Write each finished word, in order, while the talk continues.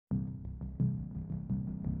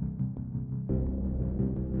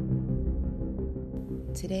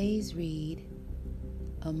Today's read,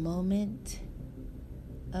 A Moment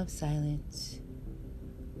of Silence,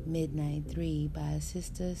 Midnight 3 by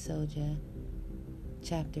Sister Soldier,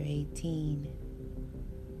 Chapter 18.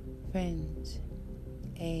 Friends,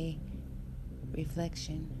 a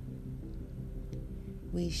reflection.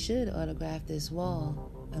 We should autograph this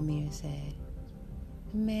wall, Amir said.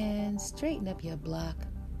 Man, straighten up your block,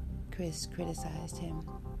 Chris criticized him.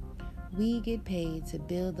 We get paid to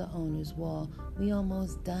build the owner's wall. We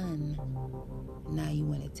almost done. Now you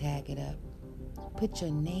want to tag it up. Put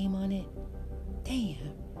your name on it?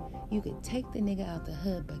 Damn. You could take the nigga out the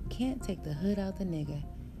hood, but can't take the hood out the nigga.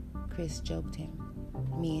 Chris joked him.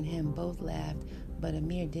 Me and him both laughed, but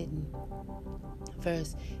Amir didn't.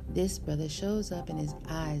 First, this brother shows up in his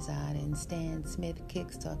eyes odd and Stan Smith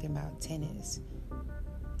kicks talking about tennis.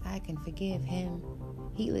 I can forgive him.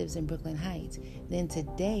 He lives in Brooklyn Heights. Then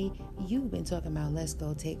today, you've been talking about let's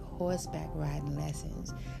go take horseback riding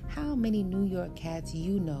lessons. How many New York cats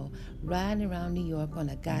you know riding around New York on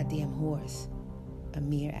a goddamn horse?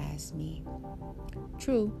 Amir asked me.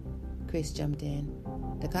 True, Chris jumped in.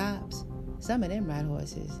 The cops. Some of them ride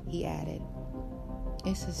horses, he added.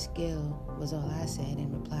 It's a skill, was all I said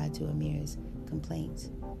in reply to Amir's complaints.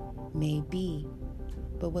 Maybe,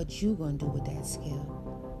 but what you gonna do with that skill?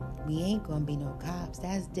 We ain't gonna be no cops,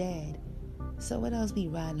 that's dead. So what else we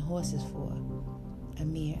riding horses for?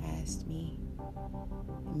 Amir asked me.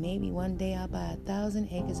 Maybe one day I'll buy 1,000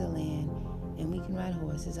 acres of land and we can ride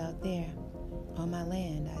horses out there. On my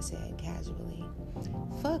land, I said casually.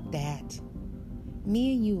 Fuck that.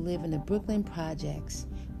 Me and you live in the Brooklyn projects.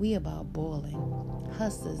 We about balling.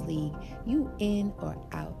 Hustlers League. You in or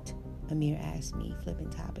out? Amir asked me,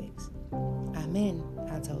 flipping topics. I'm in,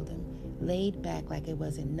 I told him, laid back like it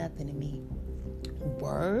wasn't nothing to me.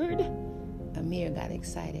 Word? Amir got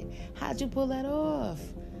excited. How'd you pull that off?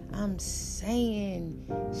 I'm saying,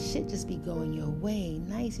 shit just be going your way,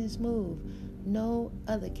 nice and smooth. No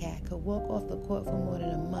other cat could walk off the court for more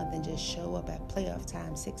than a month and just show up at playoff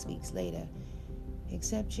time 6 weeks later.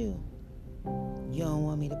 Except you. You don't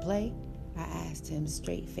want me to play? I asked him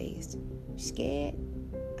straight-faced. Scared?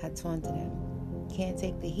 I taunted him. Can't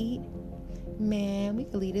take the heat? Man, we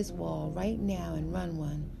could leave this wall right now and run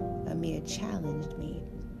one. Amir challenged me.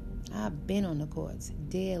 I've been on the courts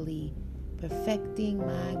daily, perfecting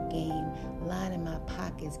my game, lining my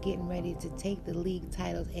pockets, getting ready to take the league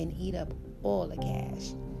titles and eat up all the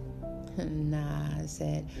cash. Nah, I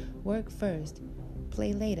said, work first,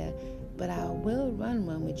 play later, but I will run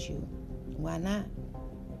one with you. Why not?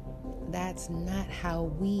 That's not how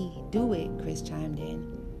we do it, Chris chimed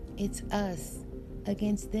in. It's us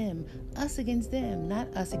against them. Us against them, not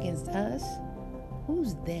us against us.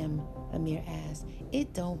 Who's them? Amir asked.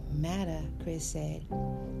 It don't matter, Chris said.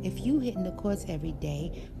 If you hitting the courts every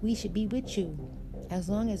day, we should be with you. As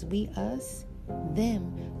long as we us,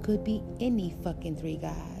 them could be any fucking three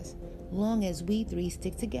guys. Long as we three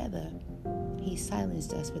stick together. He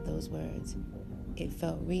silenced us with those words. It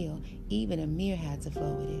felt real. Even Amir had to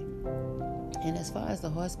flow with it. And as far as the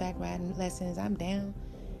horseback riding lessons, I'm down.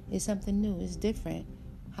 It's something new. It's different.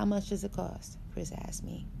 How much does it cost? Chris asked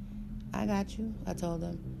me. I got you, I told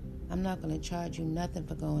him. I'm not going to charge you nothing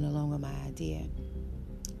for going along with my idea.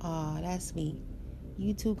 Aw, that's sweet.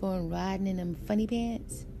 You two going riding in them funny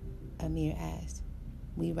pants? Amir asked.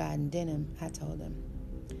 We riding denim, I told him.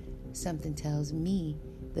 Something tells me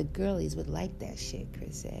the girlies would like that shit,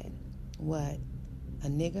 Chris said. What? A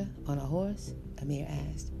nigga on a horse? Amir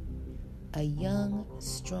asked. A young,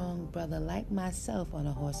 strong brother like myself on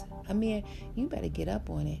a horse. Amir, you better get up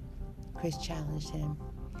on it. Chris challenged him.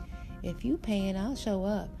 If you paying, I'll show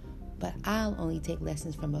up, but I'll only take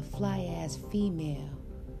lessons from a fly-ass female.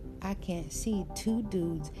 I can't see two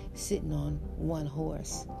dudes sitting on one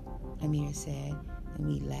horse, Amir said, and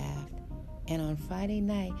we laughed. And on Friday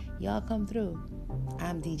night, y'all come through.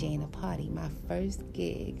 I'm DJing a party, my first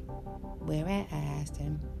gig. Where at? I asked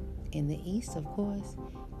him. In the East, of course.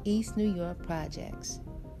 East New York projects.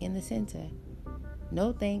 In the center.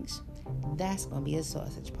 No thanks. That's gonna be a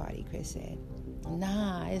sausage party, Chris said.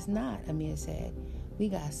 Nah, it's not, Amir said. We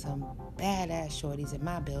got some badass shorties in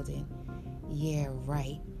my building. Yeah,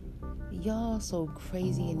 right. Y'all so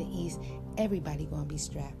crazy in the East, everybody gonna be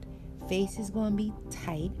strapped. Faces gonna be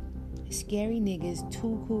tight. Scary niggas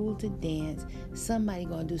too cool to dance. Somebody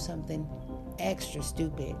gonna do something extra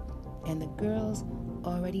stupid. And the girls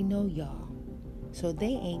already know y'all. So they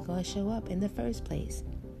ain't gonna show up in the first place.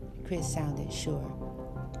 Chris sounded sure.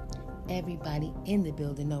 Everybody in the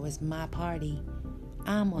building know it's my party.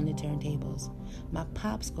 I'm on the turntables. My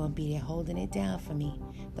pop's gonna be there holding it down for me.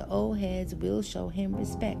 The old heads will show him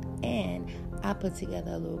respect, and I put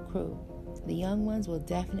together a little crew. The young ones will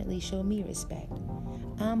definitely show me respect.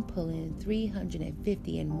 I'm pulling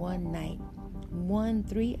 350 in one night. 1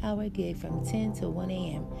 3-hour gig from 10 to 1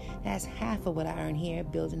 a.m. That's half of what I earn here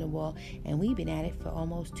building a wall, and we've been at it for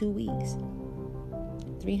almost 2 weeks.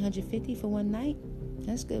 350 for one night?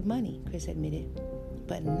 That's good money, Chris admitted.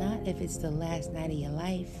 But not if it's the last night of your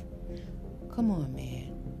life. Come on,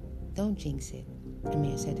 man. Don't jinx it,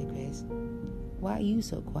 Amir said to Chris. Why are you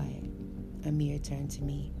so quiet? Amir turned to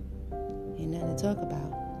me. Ain't nothing to talk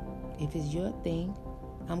about. If it's your thing,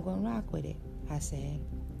 I'm gonna rock with it, I said.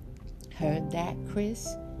 Heard that,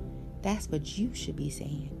 Chris? That's what you should be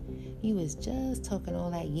saying. You was just talking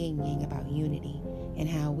all that yin-yang about unity and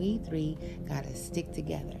how we three gotta stick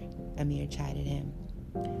together, Amir chided him.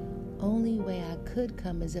 Only way I could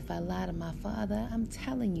come is if I lie to my father. I'm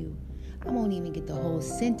telling you, I won't even get the whole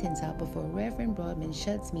sentence out before Reverend Broadman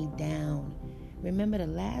shuts me down. Remember the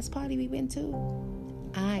last party we went to?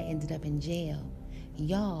 I ended up in jail.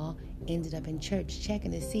 Y'all ended up in church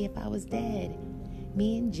checking to see if I was dead.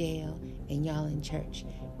 Me in jail and y'all in church.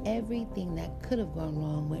 Everything that could have gone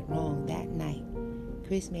wrong went wrong that night.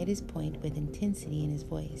 Chris made his point with intensity in his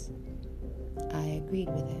voice. I agreed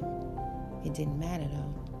with him. It didn't matter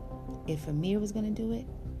though. If Amir was going to do it,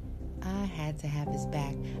 I had to have his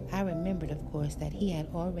back. I remembered, of course, that he had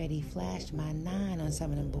already flashed my 9 on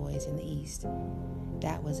some of them boys in the East.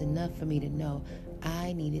 That was enough for me to know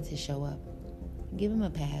I needed to show up. Give him a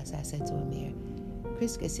pass, I said to Amir.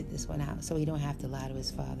 Chris could sit this one out so he don't have to lie to his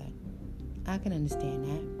father. I can understand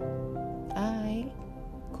that. Alright,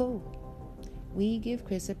 cool. We give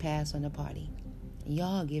Chris a pass on the party.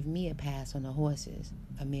 Y'all give me a pass on the horses,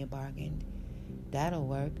 Amir bargained. That'll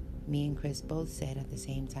work, me and Chris both said at the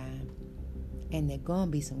same time. And there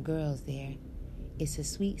gonna be some girls there. It's a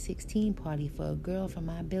Sweet 16 party for a girl from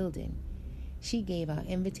my building. She gave out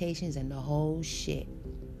invitations and the whole shit.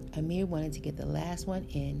 Amir wanted to get the last one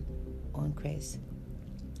in on Chris.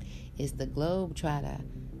 It's the Globetrotter.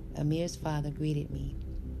 Amir's father greeted me.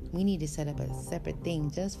 We need to set up a separate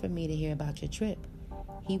thing just for me to hear about your trip.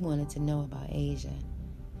 He wanted to know about Asia.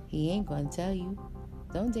 He ain't gonna tell you.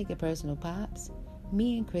 Don't take it personal, Pops.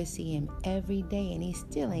 Me and Chris see him every day and he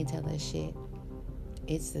still ain't tell us shit.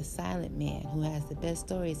 It's the silent man who has the best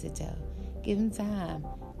stories to tell. Give him time.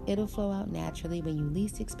 It'll flow out naturally when you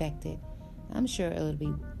least expect it. I'm sure it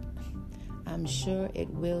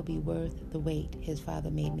will be worth the wait. His father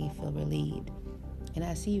made me feel relieved. And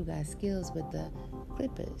I see you got skills with the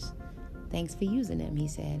clippers. Thanks for using them, he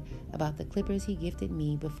said, about the clippers he gifted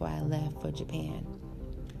me before I left for Japan.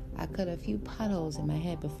 I cut a few potholes in my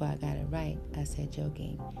head before I got it right, I said,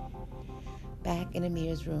 joking. Back in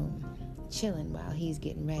Amir's room, chilling while he's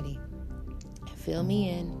getting ready. Fill me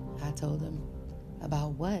in, I told him.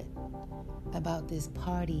 About what? About this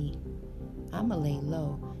party. I'ma lay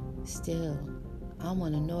low. Still, I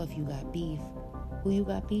want to know if you got beef. Who you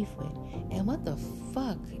got beef with? And what the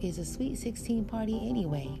fuck is a Sweet 16 party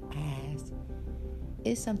anyway? I asked.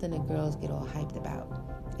 It's something the girls get all hyped about.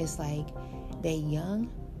 It's like they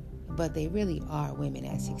young, but they really are women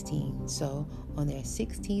at 16. So on their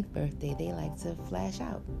 16th birthday, they like to flash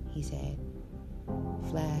out, he said.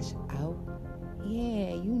 Flash out?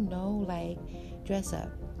 Yeah, you know, like dress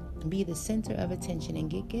up. Be the center of attention and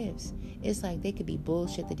get gifts. It's like they could be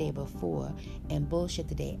bullshit the day before and bullshit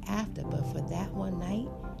the day after, but for that one night,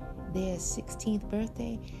 their 16th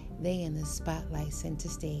birthday, they in the spotlight, center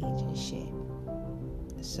stage and shit.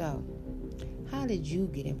 So, how did you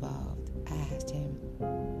get involved? I asked him.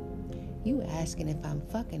 You asking if I'm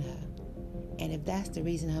fucking her, and if that's the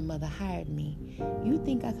reason her mother hired me. You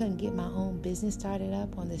think I couldn't get my own business started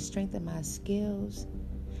up on the strength of my skills?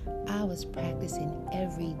 I was practicing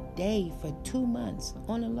every day for 2 months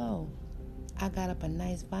on the low. I got up a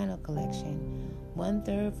nice vinyl collection,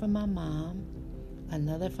 1/3 from my mom,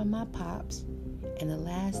 another from my pops, and the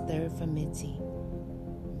last third from Mitzi.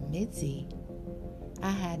 Mitzi?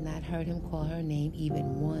 I had not heard him call her name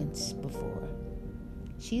even once before.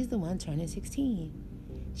 She's the one turning 16.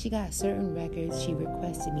 She got certain records she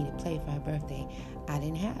requested me to play for her birthday. I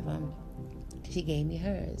didn't have them. She gave me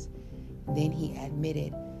hers. Then he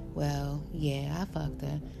admitted, well, yeah, I fucked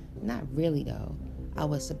her. Not really, though. I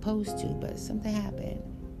was supposed to, but something happened.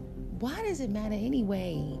 Why does it matter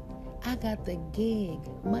anyway? I got the gig.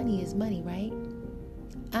 Money is money, right?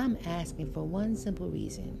 I'm asking for one simple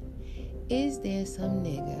reason. Is there some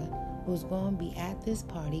nigga who's gonna be at this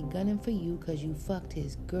party gunning for you because you fucked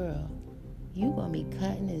his girl? You gonna be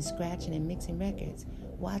cutting and scratching and mixing records,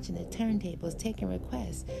 watching the turntables, taking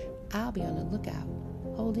requests. I'll be on the lookout,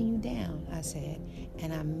 holding you down, I said,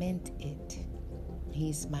 and I meant it.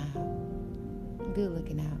 He smiled. Good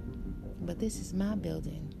looking out. But this is my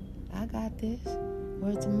building. I got this.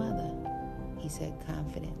 Word to mother, he said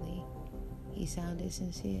confidently. He sounded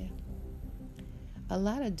sincere. A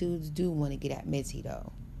lot of dudes do want to get at Mitzi,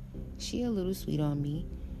 though. She a little sweet on me.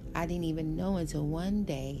 I didn't even know until one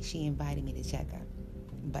day she invited me to check her,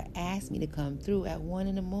 but asked me to come through at 1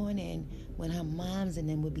 a.m. when her moms and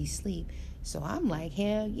them would be asleep. So I'm like,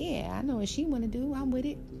 hell yeah, I know what she want to do. I'm with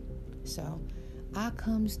it. So I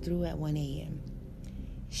comes through at 1 a.m.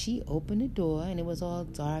 She opened the door and it was all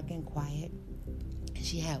dark and quiet.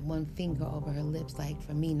 She had one finger over her lips like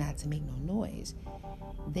for me not to make no noise.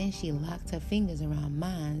 Then she locked her fingers around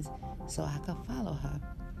mine so I could follow her.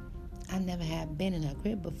 I never had been in her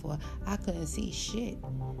crib before. I couldn't see shit.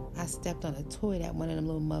 I stepped on a toy that one of them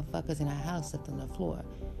little motherfuckers in her house left on the floor.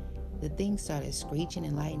 The thing started screeching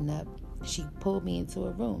and lighting up. She pulled me into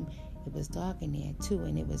a room. It was dark in there too,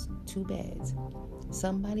 and it was 2 beds.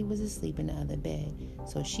 Somebody was asleep in the other bed,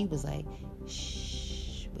 so she was like,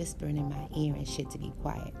 shh, whispering in my ear and shit to be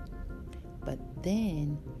quiet. But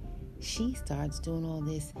then she starts doing all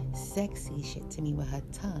this sexy shit to me with her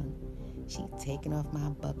tongue. She taking off my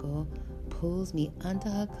buckle, pulls me under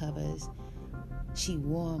her covers. She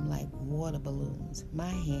warm like water balloons. My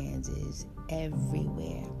hands is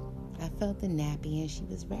everywhere. I felt the nappy and she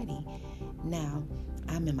was ready. Now,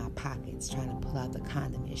 I'm in my pockets trying to pull out the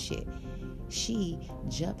condom and shit. She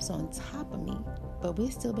jumps on top of me, but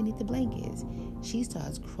we're still beneath the blankets. She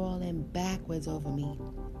starts crawling backwards over me.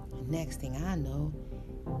 Next thing I know,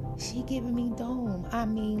 she giving me dome. I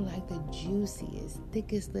mean, like the juiciest,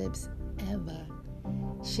 thickest lips ever.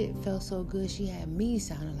 Shit felt so good, she had me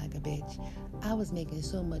sounding like a bitch. I was making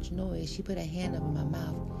so much noise, she put her hand over my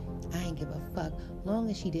mouth. I ain't give a fuck, long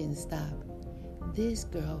as she didn't stop. This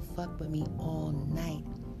girl fucked with me all night.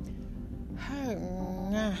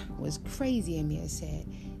 Her was crazy, Amir said,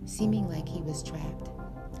 seeming like he was trapped,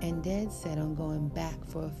 and dead set on going back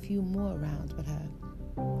for a few more rounds with her.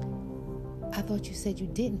 I thought you said you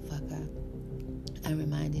didn't fuck her, I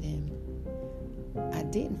reminded him. I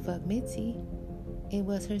didn't fuck Mitzi. It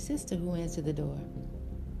was her sister who answered the door.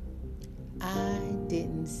 I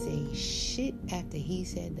didn't say shit after he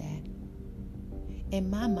said that. In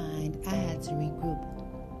my mind, I had to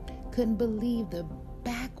regroup. Couldn't believe the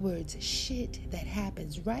backwards shit that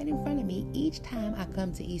happens right in front of me each time I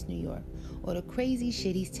come to East New York, or the crazy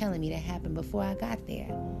shit he's telling me that happened before I got there.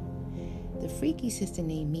 The freaky sister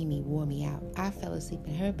named Mimi wore me out. I fell asleep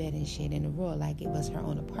in her bed and shit in the roar like it was her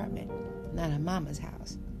own apartment, not her mama's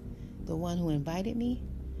house. The one who invited me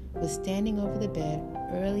was standing over the bed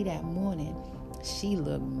early that morning. She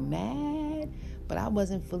looked mad, but I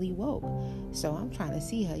wasn't fully woke, so I'm trying to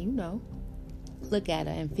see her, look at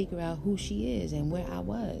her and figure out who she is and where I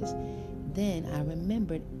was. Then I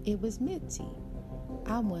remembered it was Mitzi.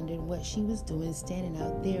 I wondered what she was doing standing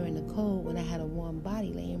out there in the cold when I had a warm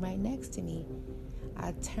body laying right next to me.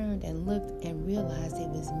 I turned and looked and realized it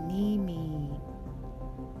was Mimi.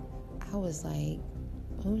 I was like,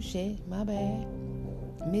 oh shit, my bad.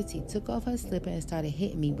 Mitzi took off her slipper and started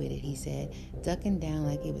hitting me with it, he said, ducking down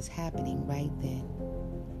like it was happening right then.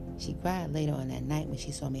 She cried later on that night when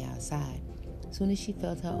she saw me outside. Soon as she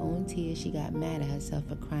felt her own tears, she got mad at herself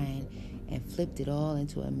for crying and flipped it all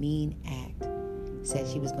into a mean act. Said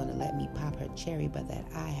she was going to let me pop her cherry, but that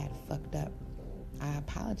I had fucked up. I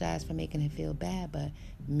apologized for making her feel bad, but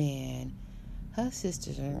man, her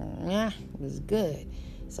sister was good.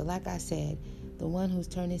 So like I said, the one who's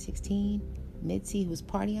turning 16, Mitzi, whose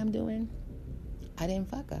party I'm doing, I didn't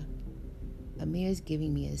fuck her. Amir's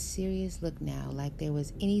giving me a serious look now, like there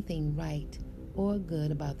was anything right or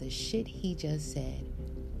good about the shit he just said.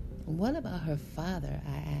 What about her father,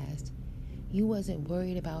 I asked. You wasn't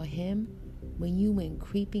worried about him when you went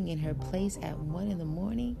creeping in her place at 1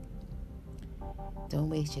 a.m? Don't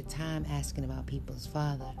waste your time asking about people's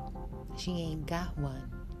father. She ain't got one.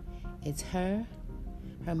 It's her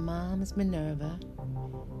mom's Minerva,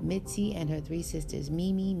 Mitzi, and her 3 sisters,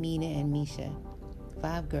 Mimi, Mina, and Misha.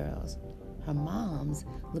 5 girls. Her mom's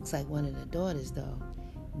looks like one of the daughters, though.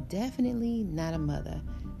 Definitely not a mother.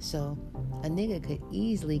 So a nigga could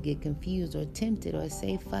easily get confused or tempted or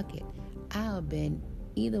say, fuck it, I'll been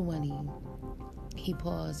either one of you. He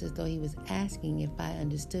paused as though he was asking if I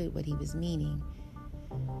understood what he was meaning.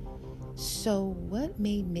 So what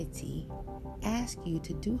made Mitzi ask you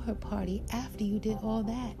to do her party after you did all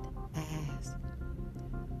that? I asked.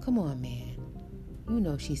 Come on, man. You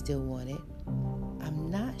know she still wanted. I'm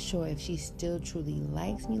not sure if she still truly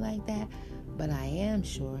likes me like that, but I am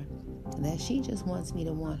sure that she just wants me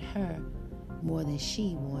to want her more than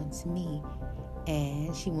she wants me,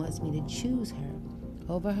 and she wants me to choose her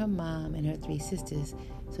over her mom and her 3 sisters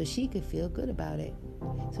so she could feel good about it.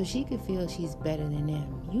 So she could feel she's better than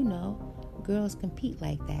them. You know, girls compete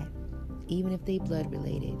like that, even if they blood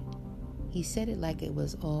related. He said it like it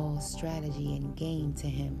was all strategy and game to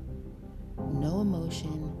him. No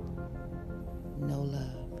emotion, no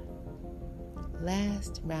love.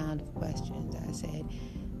 Last round of questions, I said.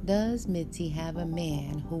 Does Mitzi have a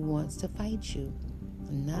man who wants to fight you?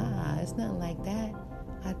 Nah, it's nothing like that.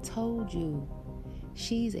 I told you.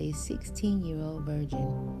 She's a 16-year-old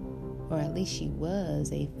virgin. Or at least she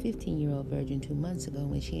was a 15-year-old virgin 2 months ago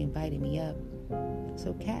when she invited me up.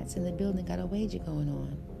 So cats in the building got a wager going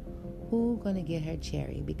on. Who gonna get her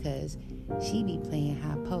cherry? Because she be playing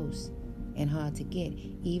high post and hard to get,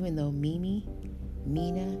 even though Mimi,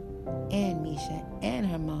 Mina, and Misha and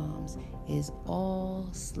her moms is all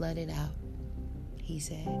slutted out, he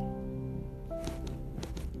said.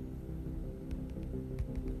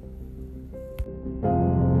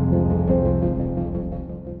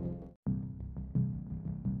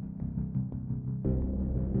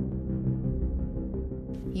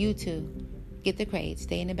 You two, get the crates,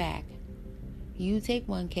 stay in the back. You take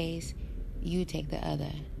one case, you take the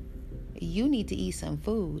other. You need to eat some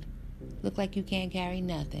food. Look like you can't carry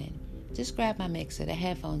nothing. Just grab my mixer, the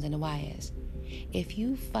headphones, and the wires. If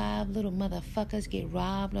you 5 little motherfuckers get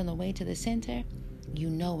robbed on the way to the center, you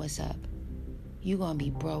know what's up. You gonna be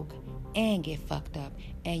broke and get fucked up,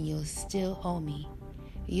 and you'll still owe me.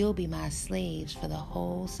 You'll be my slaves for the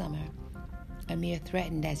whole summer. Amir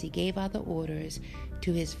threatened as he gave out the orders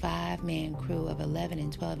to his 5-man crew of 11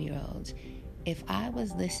 and 12-year-olds. If I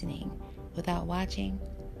was listening without watching,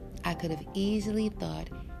 I could have easily thought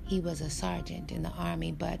he was a sergeant in the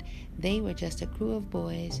army, but they were just a crew of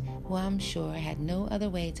boys who I'm sure had no other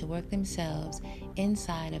way to work themselves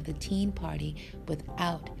inside of the teen party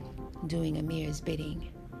without doing Amir's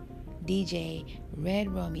bidding. DJ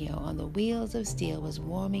Red Romeo on the Wheels of Steel was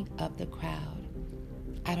warming up the crowd.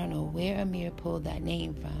 I don't know where Amir pulled that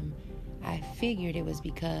name from. I figured it was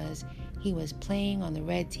because he was playing on the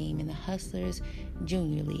red team in the Hustlers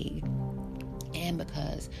Junior League, and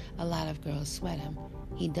because a lot of girls sweat him.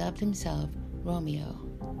 He dubbed himself Romeo.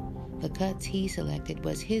 The cuts he selected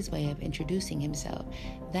was his way of introducing himself.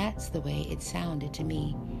 That's the way it sounded to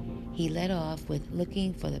me. He led off with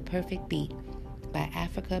Looking for the Perfect Beat by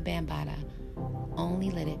Africa Bambaataa.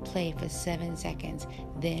 Only let it play for 7 seconds,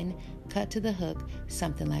 then cut to the hook,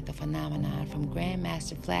 something like a phenomenon from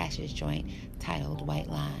Grandmaster Flash's joint titled White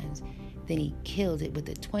Lines. Then he killed it with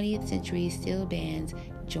the 20th Century Steel Band's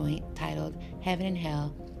joint titled Heaven and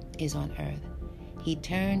Hell is on Earth. He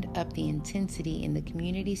turned up the intensity in the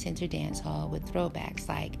community center dance hall with throwbacks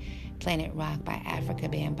like Planet Rock by Africa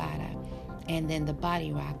Bambaataa, and then The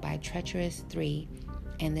Body Rock by Treacherous 3,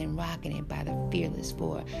 and then Rockin' It by the Fearless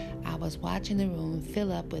 4. I was watching the room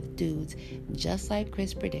fill up with dudes just like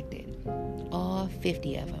Chris predicted. All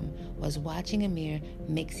 50 of them was watching Amir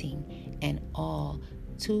mixing, and all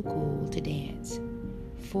too cool to dance.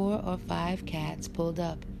 4 or 5 cats pulled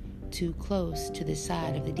up too close to the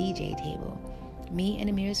side of the DJ table. Me and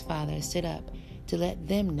Amir's father stood up to let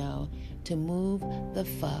them know to move the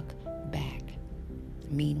fuck back.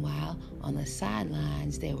 Meanwhile, on the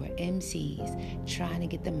sidelines, there were MCs trying to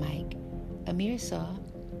get the mic. Amir saw,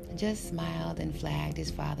 just smiled and flagged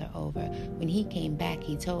his father over. When he came back,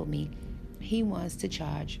 he told me he wants to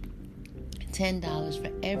charge $10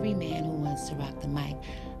 for every man who wants to rock the mic.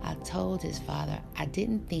 I told his father I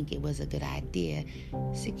didn't think it was a good idea,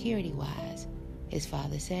 security-wise. His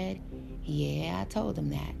father said, yeah, I told him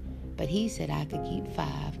that, but he said I could keep 5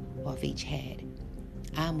 off each head.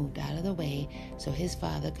 I moved out of the way so his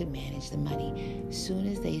father could manage the money.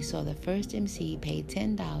 Soon as they saw the first MC pay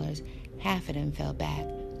 $10, half of them fell back.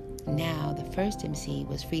 Now the first MC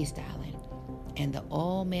was freestyling, and the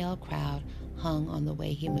all-male crowd hung on the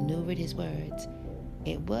way he maneuvered his words.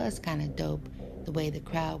 It was kind of dope the way the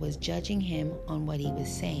crowd was judging him on what he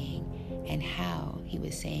was saying and how he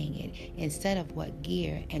was saying it instead of what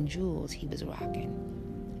gear and jewels he was rocking.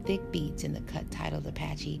 Thick Beats in the cut titled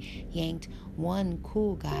Apache yanked one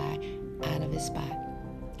cool guy out of his spot,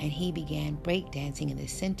 and he began breakdancing in the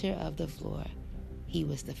center of the floor. He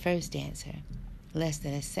was the first dancer. Less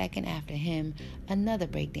than a second after him, another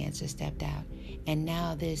breakdancer stepped out, and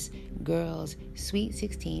now this girls' Sweet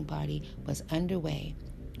 16 party was underway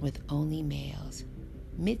with only males.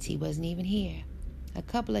 Mitzi wasn't even here. A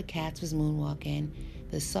couple of cats was moonwalking.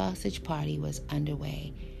 The sausage party was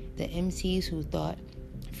underway. The MCs who thought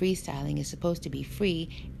freestyling is supposed to be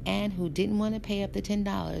free and who didn't want to pay up the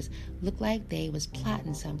 $10 looked like they was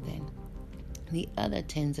plotting something. The other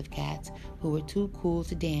tens of cats, who were too cool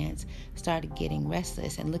to dance, started getting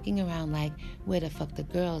restless and looking around like, where the fuck the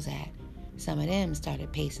girls at? Some of them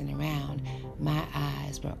started pacing around. My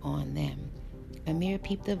eyes were on them. Amir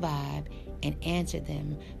peeped the vibe and answered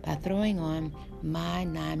them by throwing on My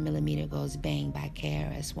 9mm Goes Bang by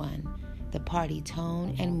KRS-One. The party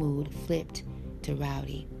tone and mood flipped to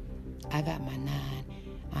rowdy. I got my 9.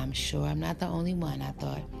 I'm sure I'm not the only one, I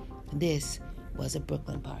thought. This was a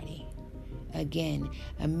Brooklyn party. Again,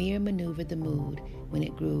 Amir maneuvered the mood when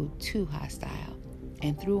it grew too hostile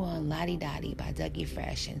and threw on Lottie Dottie by Dougie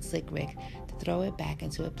Fresh and Slick Rick to throw it back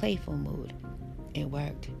into a playful mood. It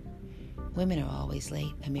worked. Women are always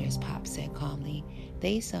late, Amir's pop said calmly.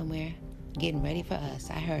 They somewhere, getting ready for us.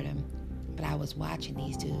 I heard them, but I was watching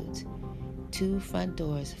these dudes. 2 front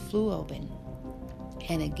doors flew open,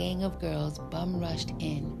 and a gang of girls bum-rushed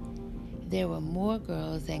in. There were more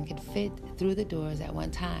girls than could fit through the doors at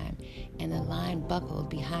one time, and the line buckled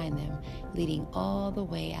behind them, leading all the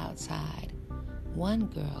way outside. One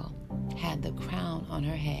girl had the crown on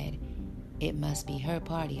her head. It must be her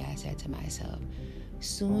party, I said to myself.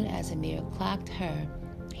 Soon as Amir clocked her,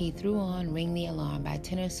 he threw on Ring the Alarm by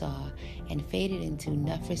Tenor Saw and faded into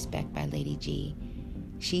Enough Respect by Lady G.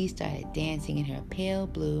 She started dancing in her pale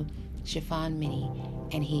blue chiffon mini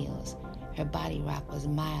and heels. Her body rock was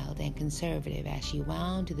mild and conservative as she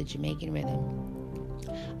wound to the Jamaican rhythm.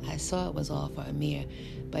 I saw it was all for Amir,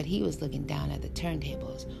 but he was looking down at the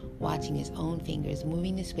turntables, watching his own fingers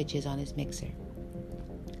moving the switches on his mixer.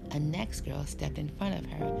 A next girl stepped in front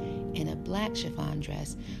of her in a black chiffon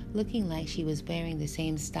dress, looking like she was wearing the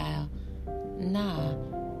same style. Nah,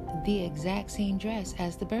 the exact same dress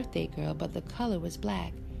as the birthday girl, but the color was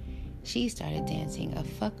black. She started dancing a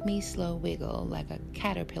fuck me slow wiggle like a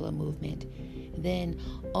caterpillar movement. Then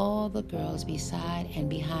all the girls beside and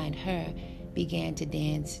behind her began to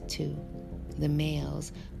dance too. The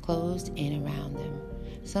males closed in around them.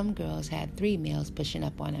 Some girls had 3 males pushing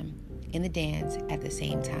up on them in the dance at the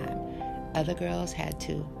same time. Other girls had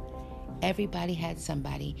 2. Everybody had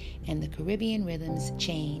somebody, and the Caribbean rhythms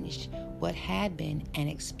changed what had been an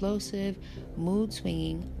explosive,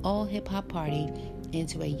 mood-swinging, all-hip-hop party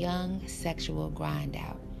into a young, sexual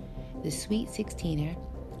grind-out. The sweet 16er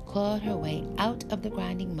clawed her way out of the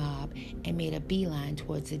grinding mob and made a beeline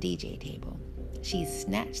towards the DJ table. She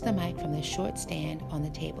snatched the mic from the short stand on the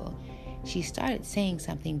table. She started saying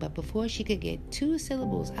something, but before she could get 2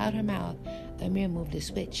 syllables out her mouth, Amir moved a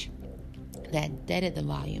switch that deadened the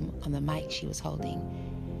volume on the mic she was holding.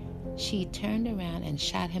 She turned around and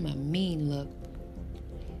shot him a mean look.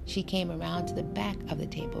 She came around to the back of the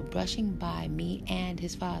table, brushing by me and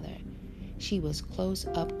his father. She was close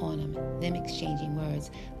up on him, them exchanging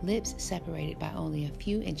words, lips separated by only a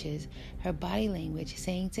few inches, her body language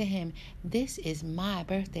saying to him, "This is my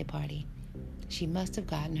birthday party." She must have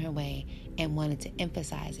gotten her way and wanted to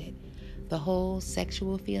emphasize it. The whole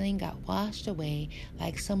sexual feeling got washed away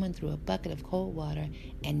like someone threw a bucket of cold water,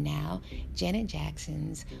 and now Janet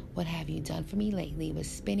Jackson's "What Have You Done For Me Lately" was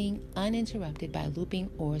spinning uninterrupted by looping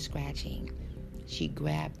or scratching. She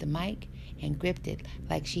grabbed the mic and gripped it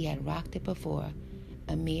like she had rocked it before.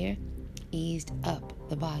 Amir eased up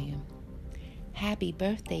the volume. "Happy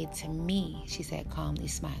birthday to me," she said calmly,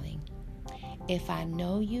 smiling. "If I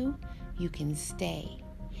know you, you can stay.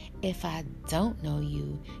 If I don't know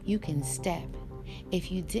you, you can step.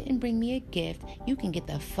 If you didn't bring me a gift, you can get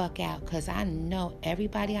the fuck out, because I know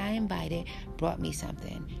everybody I invited brought me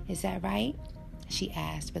something. Is that right?" she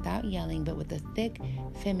asked, without yelling, but with a thick,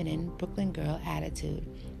 feminine Brooklyn girl attitude.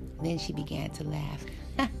 Then she began to laugh.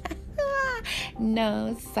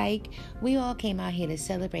 "No, psych. We all came out here to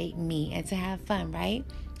celebrate me and to have fun, right?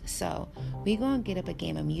 So, we're going to get up a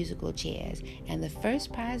game of musical chairs, and the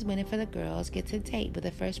first prize winner for the girls gets a date with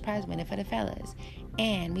the first prize winner for the fellas.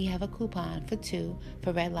 And we have a coupon for 2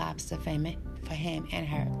 for Red Lobster for him and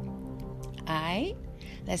her. Alright?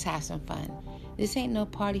 Let's have some fun. This ain't no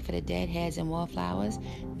party for the deadheads and wallflowers.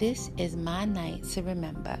 This is my night to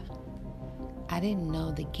remember." I didn't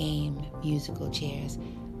know the game musical chairs,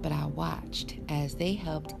 but I watched as they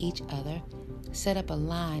helped each other set up a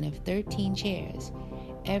line of 13 chairs,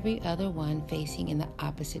 every other one facing in the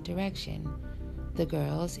opposite direction. The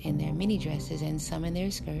girls, in their mini dresses and some in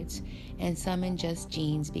their skirts, and some in just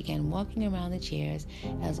jeans, began walking around the chairs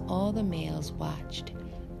as all the males watched.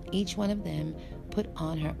 Each one of them put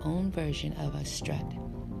on her own version of a strut.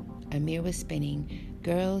 Amir was spinning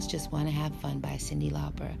 "Girls Just Want to Have Fun" by Cyndi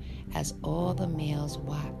Lauper as all the males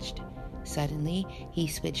watched. Suddenly, he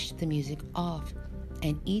switched the music off,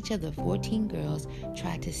 and each of the 14 girls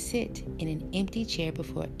tried to sit in an empty chair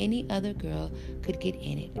before any other girl could get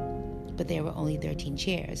in it. But there were only 13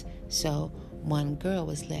 chairs, so One girl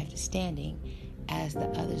was left standing as the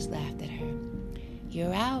others laughed at her.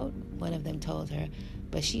 "You're out," one of them told her,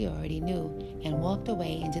 but she already knew and walked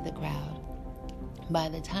away into the crowd. By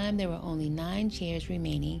the time there were only 9 chairs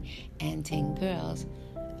remaining and 10 girls,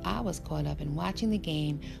 I was caught up in watching the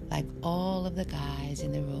game like all of the guys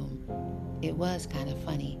in the room. It was kind of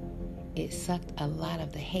funny. It sucked a lot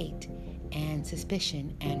of the hate and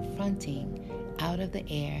suspicion and fronting out of the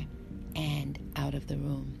air and out of the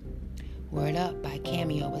room. Word Up by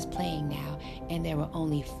Cameo was playing now, and there were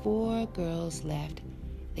only 4 girls left.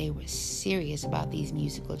 They were serious about these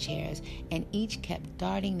musical chairs, and each kept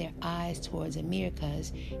darting their eyes towards Amir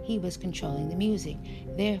because he was controlling the music.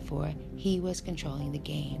 Therefore, he was controlling the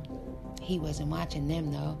game. He wasn't watching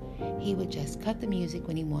them, though. He would just cut the music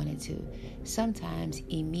when he wanted to, sometimes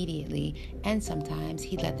immediately, and sometimes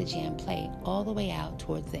he'd let the jam play all the way out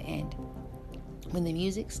towards the end. When the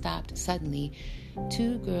music stopped suddenly,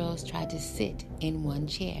 2 girls tried to sit in one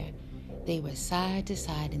chair. They were side to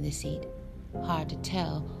side in the seat. Hard to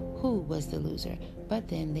tell who was the loser, but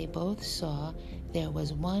then they both saw there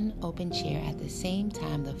was one open chair at the same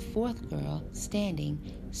time the 4th girl standing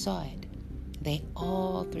saw it. They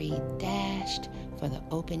all 3 dashed for the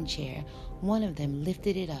open chair. One of them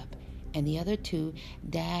lifted it up, and the other 2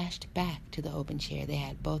 dashed back to the open chair they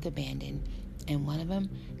had both abandoned, and one of them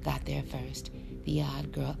got there first. The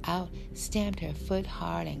odd girl out stamped her foot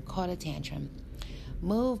hard and caught a tantrum.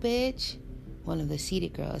 "Move, bitch," one of the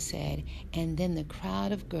seated girls said, and then the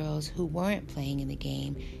crowd of girls who weren't playing in the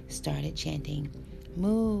game started chanting,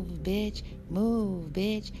 "Move, bitch, move,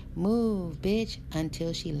 bitch, move, bitch,"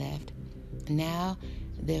 until she left. Now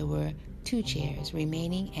there were 2 chairs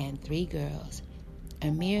remaining and 3 girls.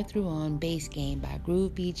 Amir threw on Bass Game by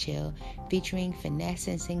Groove Be Chill featuring Finesse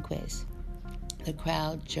and Sinquist. The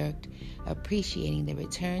crowd jerked, appreciating the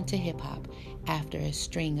return to hip-hop after a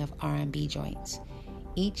string of R&B joints.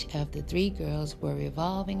 Each of the 3 girls were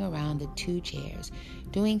revolving around the 2 chairs,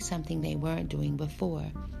 doing something they weren't doing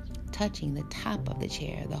before, touching the top of the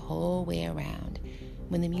chair the whole way around.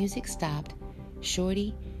 When the music stopped,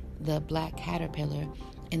 Shorty, the black caterpillar,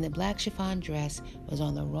 in the black chiffon dress was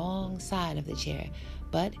on the wrong side of the chair,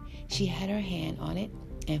 but she had her hand on it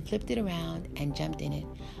and flipped it around and jumped in it.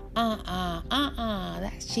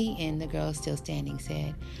 That's cheating," the girl still standing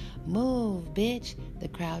said. "Move, bitch," the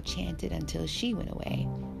crowd chanted until she went away.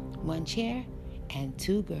 1 chair and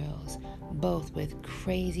 2 girls, both with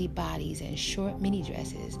crazy bodies and short mini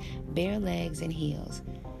dresses, bare legs and heels.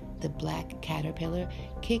 The black caterpillar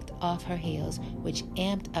kicked off her heels, which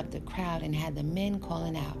amped up the crowd and had the men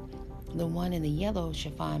calling out. The one in the yellow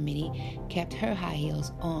chiffon mini kept her high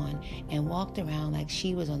heels on and walked around like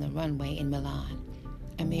she was on the runway in Milan.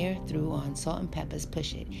 Amir threw on Salt-N-Pepa's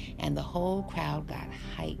Push It, and the whole crowd got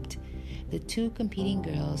hyped. The 2 competing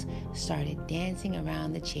girls started dancing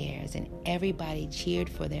around the chairs, and everybody cheered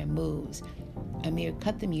for their moves. Amir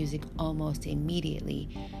cut the music almost immediately.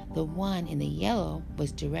 The one in the yellow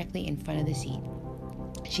was directly in front of the seat.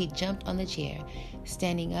 She jumped on the chair,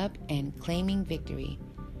 standing up and claiming victory.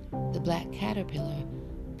 The black caterpillar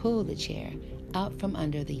pulled the chair out from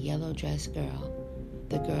under the yellow-dressed girl.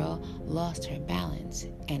 The girl lost her balance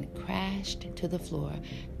and crashed to the floor,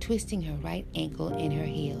 twisting her right ankle in her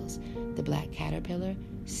heels. The black caterpillar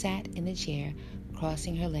sat in the chair,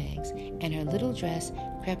 crossing her legs, and her little dress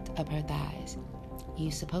crept up her thighs.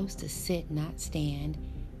 "You're supposed to sit, not stand,"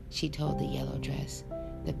 she told the yellow dress.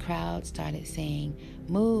 The crowd started saying,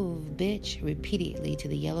 "Move, bitch," repeatedly to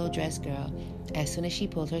the yellow-dressed girl as soon as she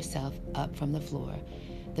pulled herself up from the floor.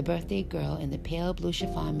 The birthday girl in the pale blue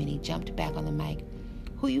chiffon mini jumped back on the mic.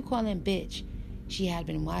 "Who you calling bitch?" She had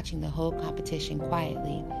been watching the whole competition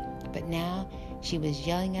quietly, but now she was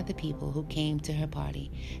yelling at the people who came to her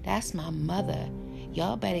party. "That's my mother.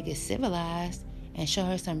 Y'all better get civilized and show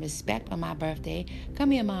her some respect on my birthday.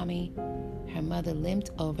 Come here, Mommy." Her mother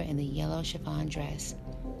limped over in the yellow chiffon dress,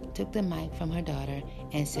 took the mic from her daughter,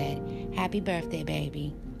 and said, "Happy birthday,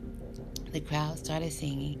 baby." The crowd started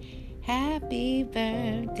singing, "Happy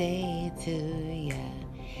birthday to ya.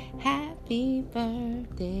 Happy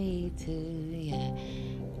birthday to ya."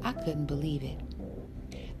 I couldn't believe it.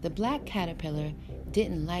 The black caterpillar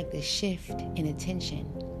didn't like the shift in attention.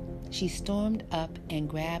 She stormed up and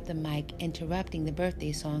grabbed the mic, interrupting the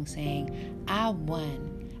birthday song, saying, "I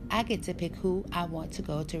won. I get to pick who I want to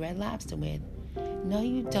go to Red Lobster with." "No,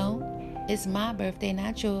 you don't. It's my birthday,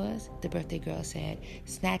 not yours," the birthday girl said,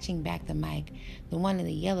 snatching back the mic. The one in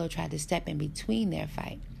the yellow tried to step in between their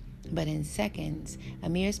fight, but in seconds,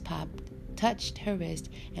 Amir's pop touched her wrist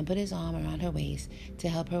and put his arm around her waist to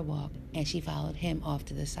help her walk, and she followed him off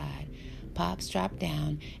to the side. Pops dropped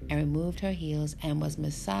down and removed her heels and was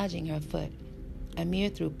massaging her foot. Amir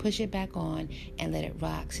threw Push It Back On and let it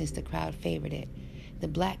rock since the crowd favored it. The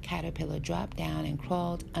black caterpillar dropped down and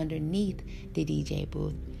crawled underneath the DJ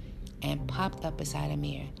booth and popped up beside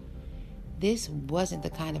Amir. This wasn't the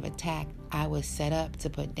kind of attack I was set up to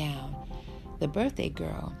put down. The birthday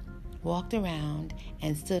girl walked around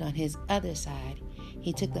and stood on his other side.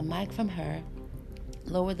 He took the mic from her,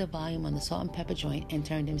 lowered the volume on the salt and pepper joint, and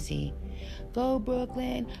turned MC. "Go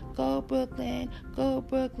Brooklyn, go Brooklyn, go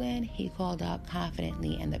Brooklyn," he called out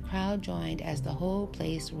confidently, and the crowd joined as the whole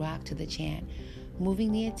place rocked to the chant,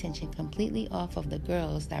 moving the attention completely off of the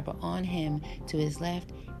girls that were on him to his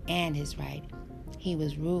left and his right. He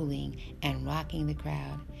was ruling and rocking the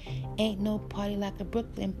crowd. "Ain't no party like a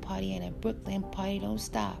Brooklyn party, and a Brooklyn party don't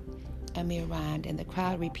stop," Amir rhymed, and the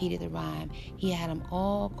crowd repeated the rhyme. He had them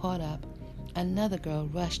all caught up. Another girl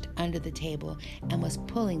rushed under the table and was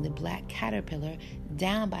pulling the black caterpillar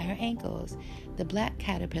down by her ankles. The black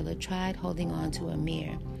caterpillar tried holding on to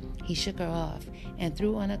Amir. He shook her off and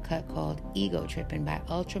threw on a cut called Ego Trippin' by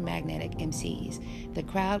Ultramagnetic MCs. The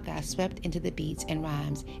crowd got swept into the beats and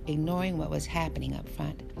rhymes, ignoring what was happening up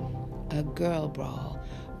front. A girl brawl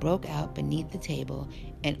broke out beneath the table,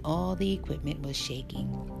 and all the equipment was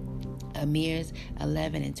shaking. Amir's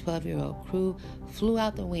 11 and 12-year-old crew flew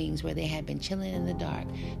out the wings where they had been chilling in the dark,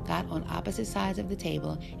 got on opposite sides of the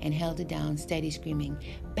table, and held it down steady, screaming,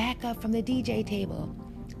 "Back up from the DJ table!"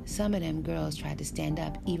 Some of them girls tried to stand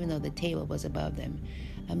up even though the table was above them.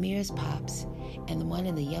 Amir's pops and the one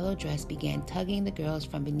in the yellow dress began tugging the girls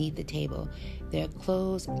from beneath the table, their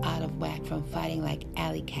clothes out of whack from fighting like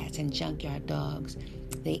alley cats and junkyard dogs.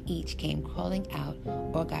 They each came crawling out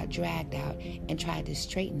or got dragged out and tried to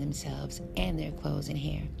straighten themselves and their clothes and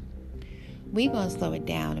hair. "We gonna slow it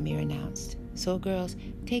down," Amir announced. "So girls,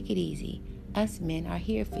 take it easy. Us men are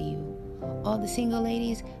here for you. All the single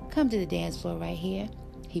ladies, come to the dance floor right here."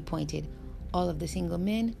 He pointed. "All of the single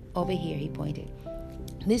men, over here," he pointed.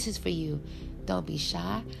 "This is for you. Don't be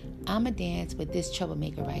shy. I'ma dance with this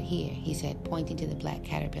troublemaker right here," he said, pointing to the black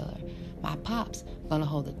caterpillar. "My pop's gonna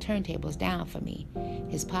hold the turntables down for me."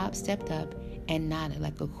 His pop stepped up and nodded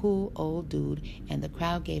like a cool old dude, and the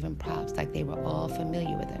crowd gave him props like they were all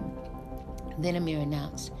familiar with him. Then Amir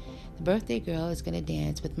announced, "The birthday girl is gonna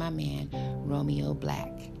dance with my man, Romeo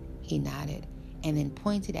Black." He nodded and then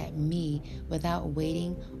pointed at me without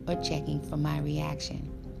waiting or checking for my reaction.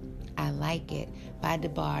 "I Like It" by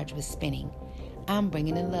DeBarge was spinning. "I'm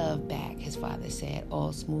bringing the love back," his father said,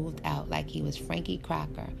 all smoothed out like he was Frankie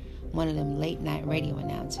Crocker, one of them late-night radio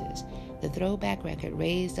announcers. The throwback record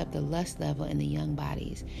raised up the lust level in the young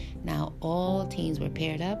bodies. Now all teens were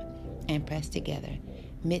paired up and pressed together.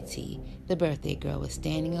 Mitzi, the birthday girl, was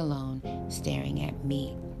standing alone, staring at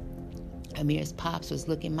me. Amir's pops was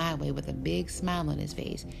looking my way with a big smile on his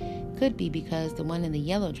face. Could be because the one in the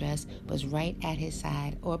yellow dress was right at his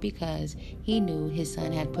side, or because he knew his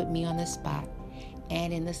son had put me on the spot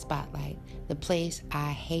and in the spotlight, the place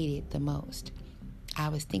I hated the most. I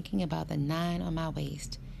was thinking about the 9 on my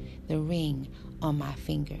waist, the ring on my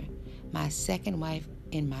finger, my second wife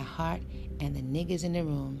in my heart, and the niggas in the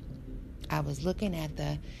room. I was looking at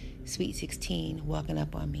the Sweet 16 walking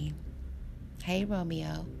up on me. "Hey,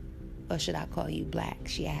 Romeo. Or should I call you Black?"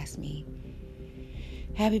 she asked me.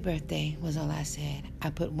 "Happy birthday," was all I said. I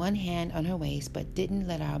put one hand on her waist but didn't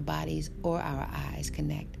let our bodies or our eyes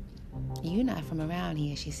connect. "You not from around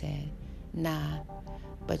here," she said. "Nah,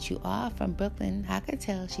 but you are from Brooklyn, I could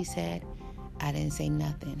tell," she said. I didn't say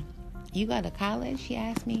nothing. "You go to college?" she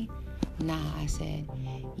asked me. "Nah," I said.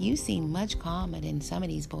 "You seem much calmer than some of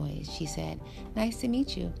these boys," she said. "Nice to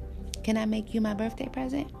meet you. Can I make you my birthday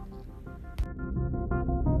present?"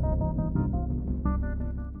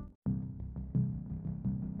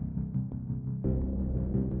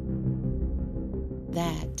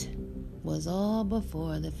 That was all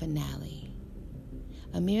before the finale.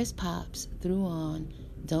 Amir's pops threw on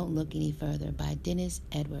 "Don't Look Any Further" by Dennis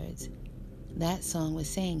Edwards. That song was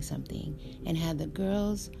saying something and had the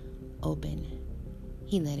girls open.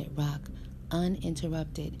 He let it rock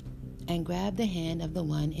uninterrupted and grabbed the hand of the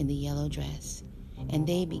one in the yellow dress, and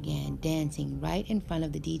they began dancing right in front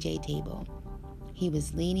of the DJ table. He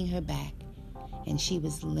was leaning her back, and she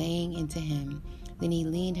was laying into him. Then he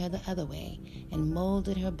leaned her the other way and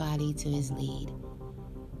molded her body to his lead.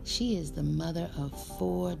 She is the mother of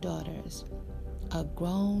 4 daughters, a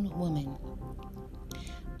grown woman.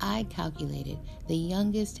 I calculated the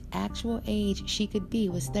youngest actual age she could be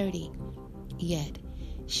was 30, yet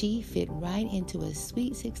she fit right into a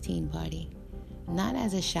Sweet 16 party, not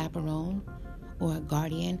as a chaperone or a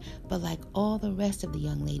guardian, but like all the rest of the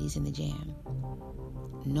young ladies in the jam.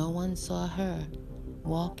 No one saw her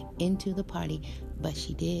walk into the party, but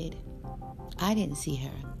she did. I didn't see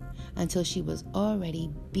her until she was already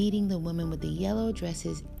beating the woman with the yellow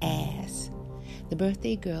dress's ass. The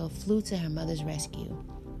birthday girl flew to her mother's rescue.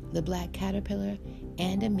 The black caterpillar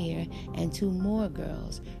and Amir and 2 more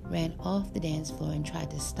girls ran off the dance floor and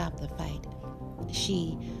tried to stop the fight.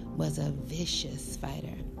 She was a vicious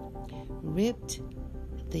fighter. Ripped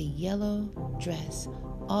the yellow dress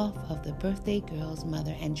off of the birthday girl's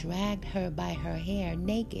mother and dragged her by her hair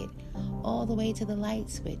naked all the way to the light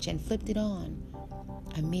switch and flipped it on.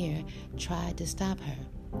 Amir tried to stop her.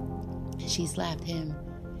 She slapped him.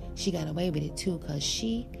 She got away with it too because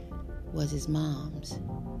she was his mom's.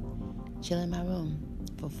 Chill in my room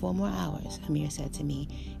for 4 more hours, Amir said to me,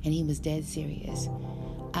 and he was dead serious.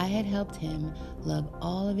 I had helped him lug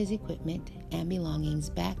all of his equipment and belongings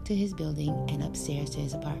back to his building and upstairs to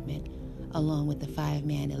his apartment, along with the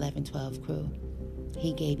 5-man 1112 crew.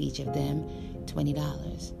 He gave each of them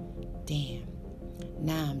 $20. Damn.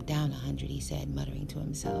 Now I'm down 100, he said, muttering to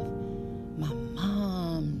himself. My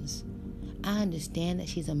mom's. I understand that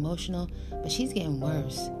she's emotional, but she's getting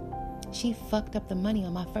worse. She fucked up the money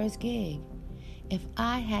on my first gig. If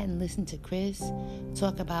I hadn't listened to Chris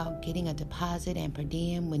talk about getting a deposit and per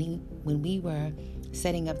diem when we were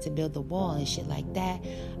setting up to build the wall and shit like that,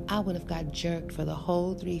 I would have got jerked for the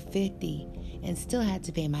whole $350 and still had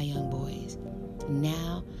to pay my young boys.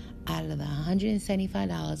 Now, out of the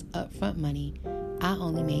 $175 upfront money, I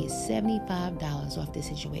only made $75 off this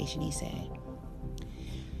situation, he said.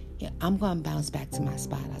 Yeah, I'm going to bounce back to my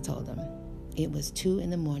spot, I told him. It was 2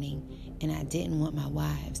 a.m, and I didn't want my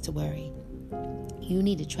wives to worry. You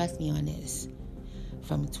need to trust me on this.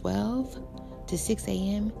 From 12 to 6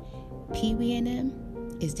 a.m., Pee-wee and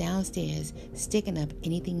them is downstairs sticking up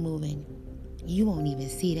anything moving. You won't even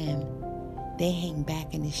see them. They hang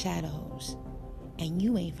back in the shadows. And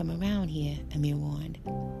you ain't from around here, Amir warned.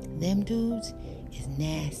 Them dudes is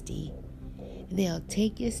nasty. They'll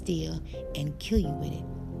take your steel and kill you with it.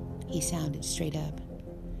 He sounded straight up.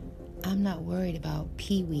 I'm not worried about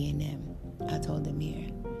Pee-wee and them, I told Amir.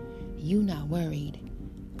 You not worried.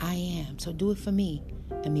 I am, so do it for me,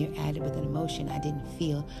 Amir added with an emotion I didn't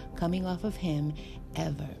feel coming off of him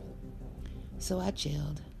ever. So I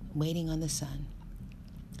chilled, waiting on the sun.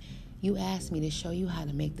 You asked me to show you how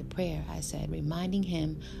to make the prayer, I said, reminding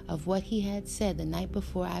him of what he had said the night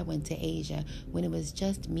before I went to Asia when it was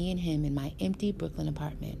just me and him in my empty Brooklyn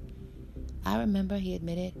apartment. I remember, he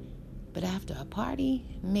admitted, but after a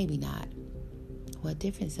party, maybe not. What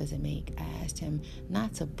difference does it make? I asked him,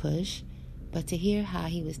 not to push, but to hear how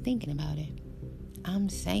he was thinking about it. I'm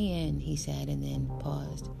saying, he said, and then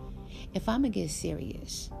paused. If I'm going to get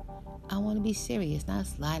serious, I want to be serious, not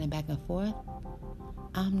sliding back and forth.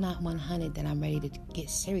 I'm not 100 that I'm ready to get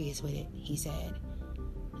serious with it, he said.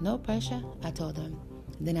 No pressure, I told him.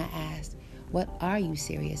 Then I asked, what are you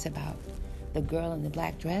serious about? The girl in the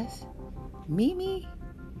black dress? Mimi?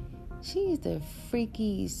 She's the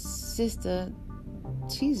freaky sister.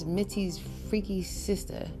 She's Mitzi's freaky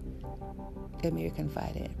sister, Amir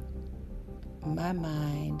confided. My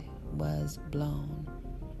mind was blown,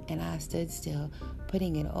 and I stood still,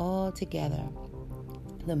 putting it all together.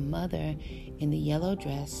 The mother in the yellow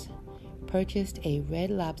dress purchased a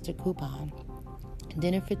Red Lobster coupon,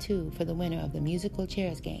 dinner for 2 for the winner of the musical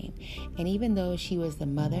chairs game, and even though she was the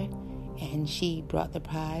mother and she brought the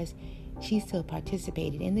prize, she still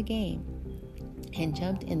participated in the game and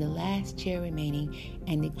jumped in the last chair remaining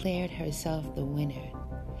and declared herself the winner.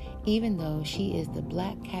 Even though she is the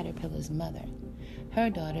black caterpillar's mother, her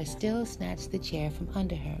daughter still snatched the chair from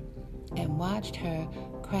under her and watched her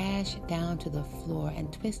crash down to the floor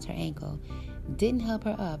and twist her ankle. Didn't help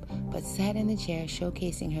her up, but sat in the chair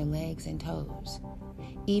showcasing her legs and toes.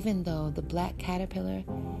 Even though the black caterpillar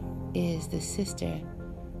is the sister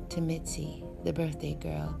to Mitzi, the birthday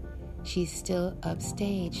girl, she still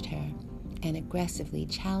upstaged her and aggressively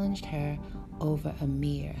challenged her over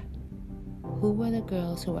Amir. Who were the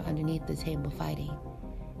girls who were underneath the table fighting?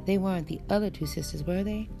 They weren't the other 2 sisters, were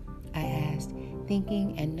they? I asked,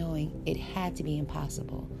 thinking and knowing it had to be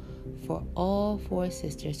impossible for all 4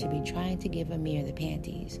 sisters to be trying to give Amir the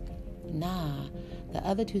panties. Nah, the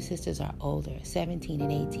other 2 sisters are older, 17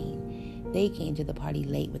 and 18. They came to the party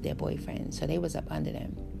late with their boyfriends, so they was up under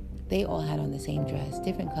them. They all had on the same dress,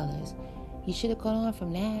 different colors. You should have caught on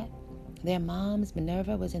from that. Their moms,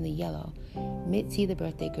 Minerva, was in the yellow, Mitzi, the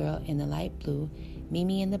birthday girl, in the light blue,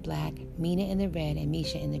 Mimi in the black, Mina in the red, and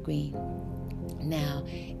Misha in the green. Now,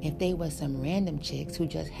 if they were some random chicks who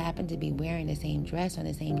just happened to be wearing the same dress on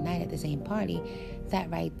the same night at the same party,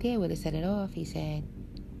 that right there would have set it off, he said.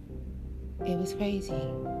 It was crazy,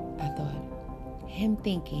 I thought. Him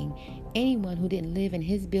thinking anyone who didn't live in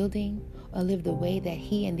his building or live the way that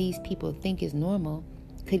he and these people think is normal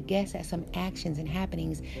could guess at some actions and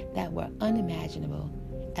happenings that were unimaginable,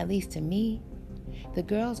 at least to me. The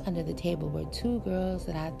girls under the table were two girls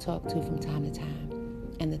that I talked to from time to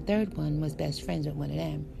time, and the third one was best friends with one of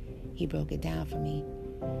them. He broke it down for me.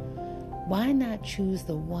 Why not choose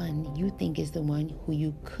the one you think is the one who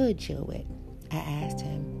you could chill with? I asked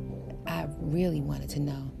him. I really wanted to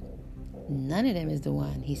know. None of them is the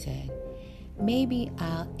one, he said. Maybe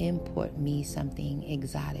I'll import me something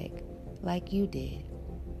exotic, like you did.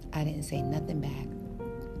 I didn't say nothing back.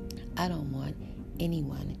 I don't want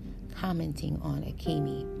anyone commenting on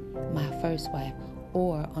Akemi, my first wife,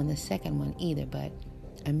 or on the second one either, but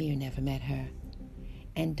Amir never met her.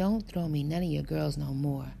 And don't throw me none of your girls no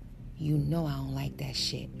more. You know I don't like that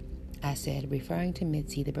shit, I said, referring to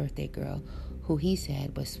Mitzi, the birthday girl, who he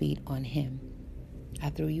said was sweet on him. I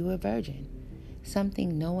threw you a virgin,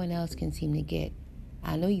 something no one else can seem to get.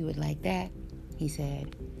 I knew you would like that, he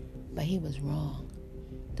said, but he was wrong.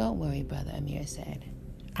 Don't worry, brother, Amir said.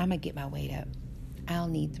 I'ma get my weight up. I'll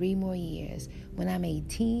need 3 more years. When I'm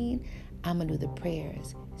 18, I'ma do the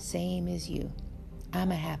prayers, same as you.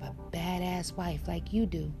 I'ma have a badass wife like you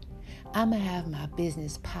do. I'ma have my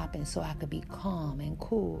business popping so I could be calm and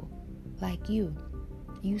cool like you.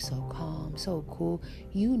 You so calm, so cool,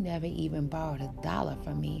 you never even borrowed $1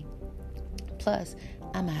 from me. Plus,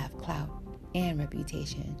 I'ma have clout and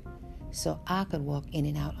reputation, so I could walk in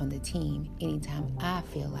and out on the team anytime I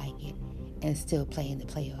feel like it and still play in the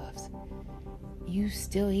playoffs. You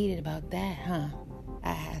still heated about that, huh?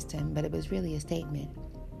 I asked him, but it was really a statement.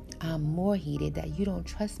 I'm more heated that you don't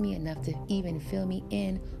trust me enough to even fill me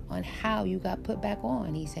in on how you got put back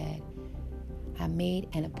on, he said. I made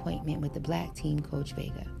an appointment with the black team, Coach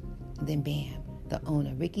Vega. Then bam, the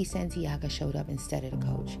owner, Ricky Santiago, showed up instead of the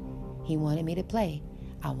coach. He wanted me to play.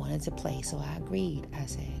 I wanted to play, so I agreed, I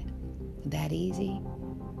said. That easy?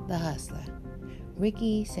 The hustler,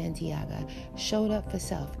 Ricky Santiago, showed up for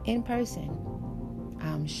self in person.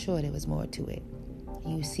 I'm sure there was more to it.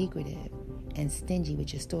 You secretive and stingy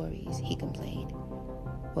with your stories, he complained.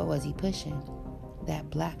 What was he pushing? That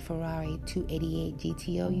black Ferrari 288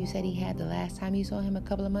 GTO you said he had the last time you saw him a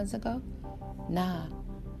couple of months ago? Nah,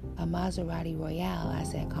 a Maserati Royale, I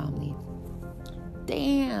said calmly.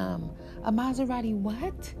 Damn, a Maserati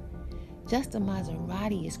what? Just a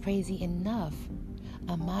Maserati is crazy enough.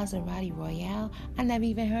 A Maserati Royale? I never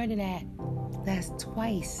even heard of that. That's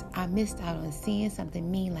twice I missed out on seeing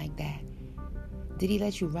something mean like that. Did he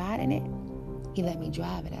let you ride in it? He let me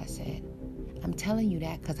drive it, I said. I'm telling you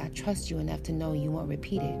that because I trust you enough to know you won't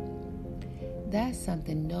repeat it. That's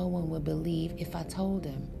something no one would believe if I told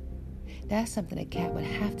him. That's something a cat would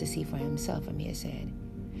have to see for himself, Amir said.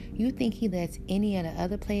 You think he lets any of the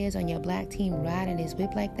other players on your black team ride in his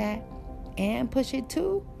whip like that? And push it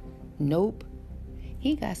too? Nope.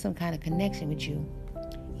 He got some kind of connection with you.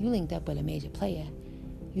 You linked up with a major player.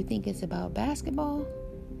 You think it's about basketball?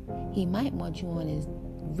 He might want you on his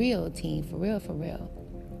real team, for real,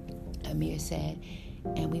 Amir said,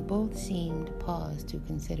 and we both seemed paused to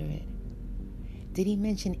consider it. Did he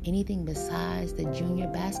mention anything besides the junior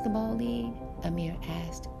basketball league? Amir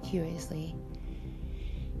asked curiously.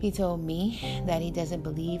 He told me that he doesn't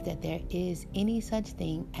believe that there is any such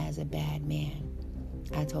thing as a bad man.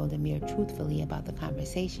 I told Amir truthfully about the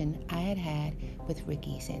conversation I had had with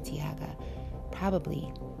Ricky Santiago.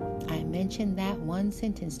 Probably, I mentioned that one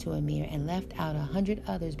sentence to Amir and left out 100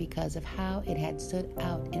 others because of how it had stood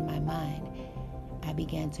out in my mind. I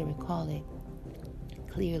began to recall it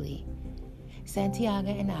clearly. Santiago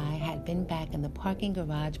and I had been back in the parking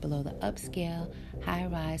garage below the upscale,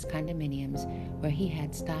 high-rise condominiums where he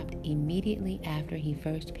had stopped immediately after he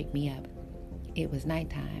first picked me up. It was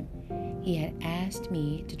nighttime. He had asked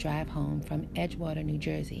me to drive home from Edgewater, New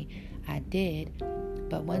Jersey. I did,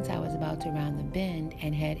 but once I was about to round the bend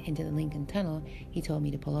and head into the Lincoln Tunnel, he told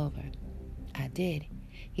me to pull over. I did.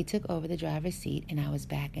 He took over the driver's seat and I was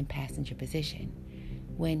back in passenger position.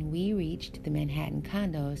 When we reached the Manhattan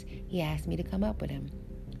condos, he asked me to come up with him.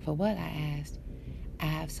 For what? I asked. I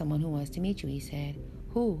have someone who wants to meet you, he said.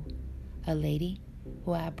 Who? A lady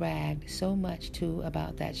who I bragged so much to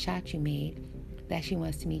about that shot you made that she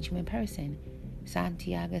wants to meet you in person.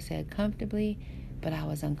 Santiago said comfortably, but I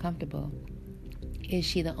was uncomfortable. Is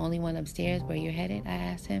she the only one upstairs where you're headed? I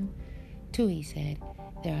asked him. 2, he said.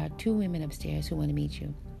 There are 2 women upstairs who want to meet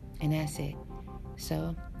you, and that's it.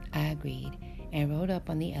 So I agreed and rode up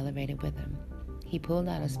on the elevator with him. He pulled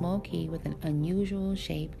out a small key with an unusual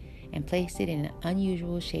shape and placed it in an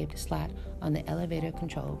unusual shaped slot on the elevator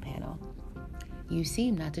control panel. You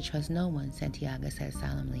seem not to trust no one, Santiago said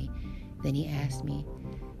solemnly. Then he asked me,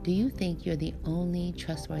 "Do you think you're the only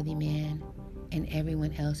trustworthy man and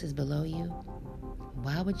everyone else is below you?"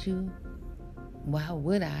 Why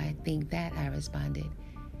would I think that?" I responded.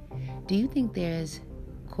 "Do you think there's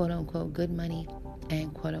quote-unquote good money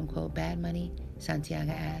and quote-unquote bad money?"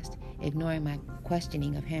 Santiago asked, ignoring my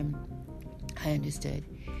questioning of him. I understood.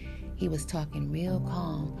 He was talking real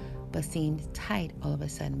calm, but seemed tight all of a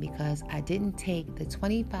sudden because I didn't take the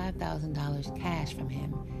 $25,000 cash from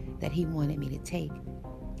him that he wanted me to take.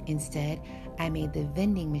 Instead, I made the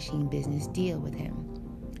vending machine business deal with him.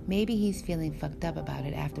 Maybe he's feeling fucked up about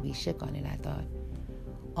it after we shook on it, I thought.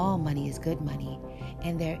 All money is good money,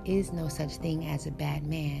 and there is no such thing as a bad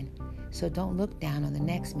man, so don't look down on the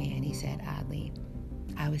next man, he said oddly.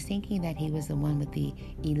 I was thinking that he was the one with the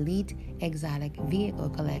elite exotic vehicle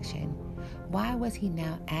collection. Why was he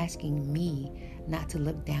now asking me not to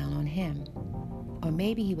look down on him? Or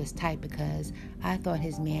maybe he was tight because I thought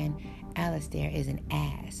his man Alistair is an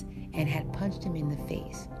ass and had punched him in the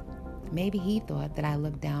face. Maybe he thought that I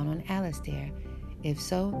looked down on Alistair. If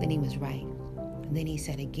so, then he was right. And then he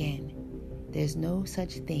said again, "There's no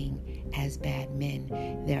such thing as bad men.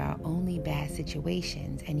 There are only bad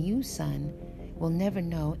situations, and you, son, will never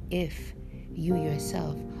know if you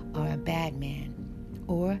yourself are a bad man,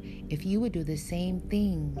 or if you would do the same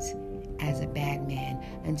things as a bad man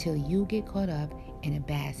until you get caught up in a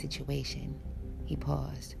bad situation." He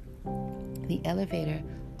paused. The elevator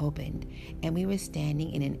opened, and we were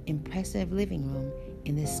standing in an impressive living room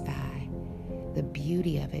in the sky. The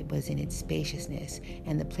beauty of it was in its spaciousness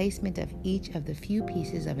and the placement of each of the few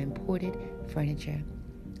pieces of imported furniture.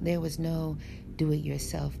 There was no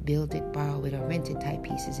do-it-yourself, build-it, borrow-it, or rent-it type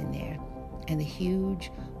pieces in there. And the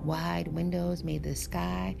huge, wide windows made the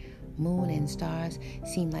sky, moon, and stars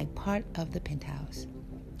seem like part of the penthouse.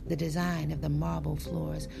 The design of the marble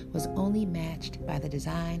floors was only matched by the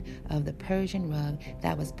design of the Persian rug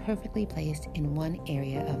that was perfectly placed in one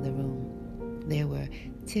area of the room. There were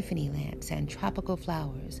Tiffany lamps and tropical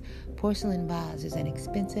flowers, porcelain vases, and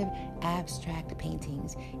expensive abstract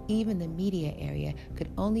paintings. Even the media area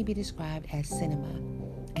could only be described as cinema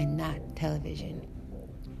and not television.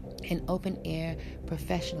 An open-air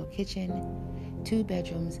professional kitchen, 2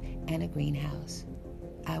 bedrooms, and a greenhouse.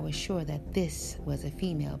 I was sure that this was a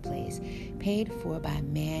female place, paid for by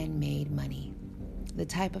man-made money. The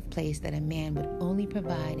type of place that a man would only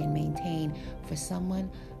provide and maintain for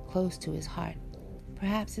someone close to his heart.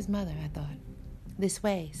 Perhaps his mother, I thought. "This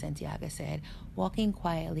way," Santiago said, walking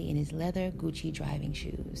quietly in his leather Gucci driving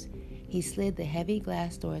shoes. He slid the heavy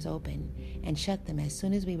glass doors open and shut them as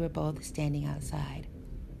soon as we were both standing outside.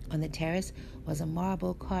 On the terrace was a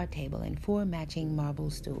marble card table and 4 matching marble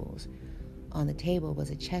stools. On the table was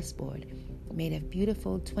a chessboard made of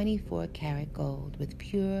beautiful 24-karat gold with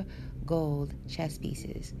pure gold chess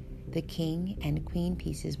pieces. The king and queen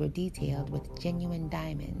pieces were detailed with genuine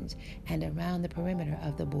diamonds, and around the perimeter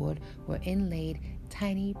of the board were inlaid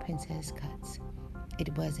tiny princess cuts.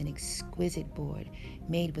 It was an exquisite board,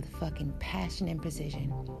 made with fucking passion and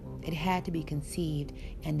precision. It had to be conceived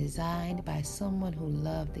and designed by someone who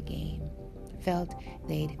loved the game, felt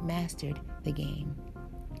they'd mastered the game,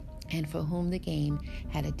 and for whom the game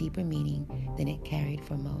had a deeper meaning than it carried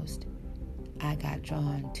for most. I got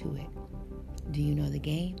drawn to it. "Do you know the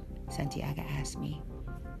game?" Santiago asked me.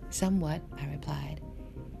 "Somewhat," I replied.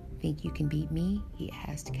 "Think you can beat me?" he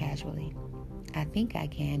asked casually. "I think I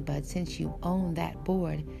can, but since you own that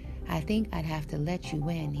board, I think I'd have to let you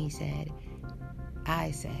win," he said.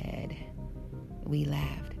 I said. We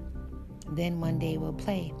laughed. "Then one day we'll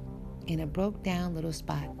play in a broke-down little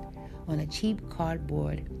spot on a cheap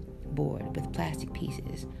cardboard board with plastic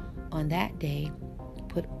pieces. On that day,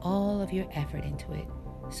 put all of your effort into it,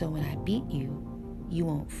 so when I beat you, you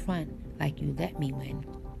won't front like you let me win,"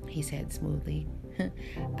 he said smoothly.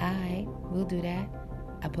 "I will do that."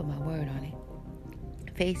 I put my word on it.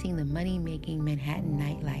 Facing the money-making Manhattan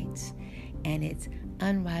night lights and its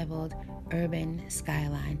unrivaled urban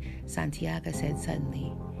skyline, Santiago said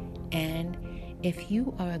suddenly, "And if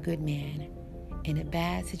you are a good man in a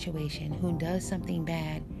bad situation who does something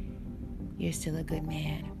bad, you're still a good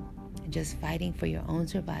man, just fighting for your own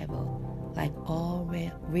survival, like all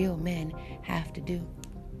real men have to do."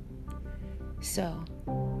 "So,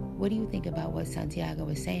 what do you think about what Santiago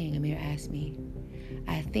was saying?" Amir asked me.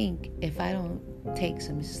 "I think if I don't take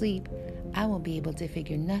some sleep, I won't be able to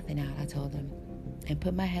figure nothing out," I told him, and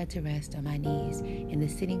put my head to rest on my knees in the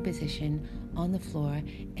sitting position on the floor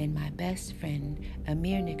in my best friend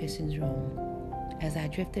Amir Nickerson's room. As I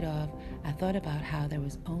drifted off, I thought about how there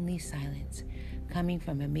was only silence coming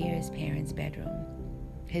from Amir's parents' bedroom.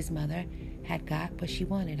 His mother had got what she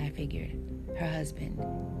wanted, I figured, her husband,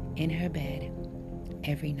 in her bed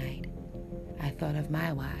every night. I thought of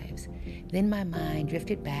my wives. Then my mind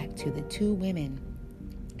drifted back to the two women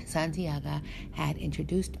Santiago had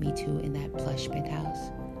introduced me to in that plush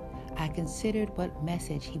penthouse. I considered what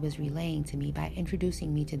message he was relaying to me by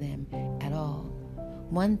introducing me to them at all.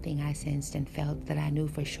 One thing I sensed and felt that I knew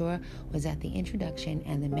for sure was that the introduction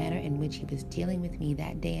and the manner in which he was dealing with me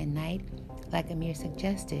that day and night, like Amir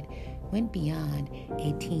suggested, went beyond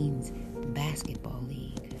a teen's basketball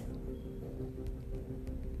league.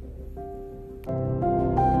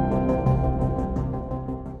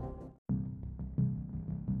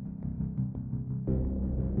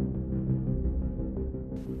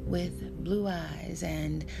 With blue eyes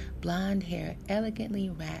and blonde hair elegantly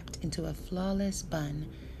wrapped into a flawless bun,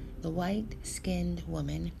 the white-skinned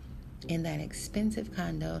woman in that expensive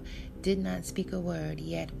condo did not speak a word,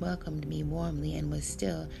 yet welcomed me warmly and was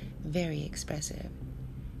still very expressive.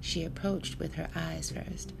 She approached with her eyes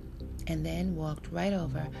first, and then walked right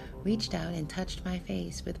over, reached out and touched my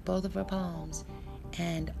face with both of her palms,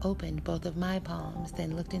 and opened both of my palms,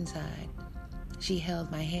 then looked inside. She held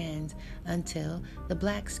my hands until the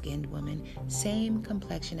black-skinned woman, same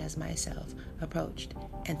complexion as myself, approached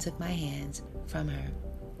and took my hands from her.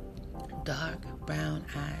 Dark brown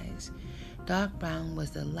eyes. Dark brown was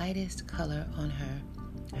the lightest color on her.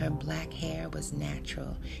 Her black hair was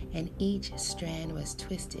natural, and each strand was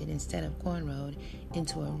twisted instead of cornrowed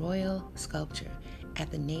into a royal sculpture at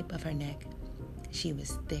the nape of her neck. She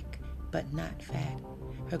was thick, but not fat.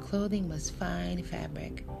 Her clothing was fine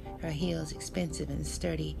fabric, her heels expensive and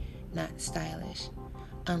sturdy, not stylish.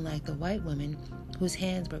 Unlike the white woman, whose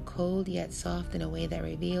hands were cold yet soft in a way that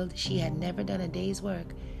revealed she had never done a day's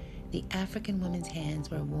work, the African woman's hands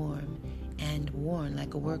were warm and worn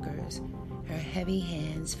like a worker's. Her heavy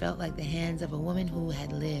hands felt like the hands of a woman who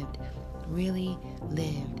had lived, really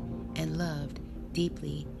lived, and loved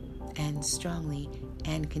deeply and strongly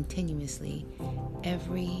and continuously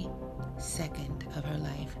every second of her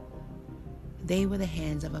life. They were the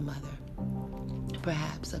hands of a mother,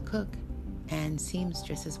 perhaps a cook and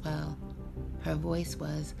seamstress as well. Her voice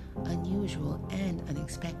was unusual and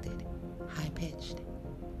unexpected, high-pitched.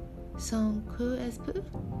 Son cœur est peu,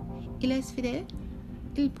 il est fidèle,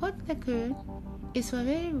 il porte la cœur, et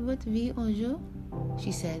sauver votre vie un jour,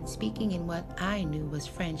 she said, speaking in what I knew was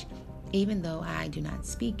French, even though I do not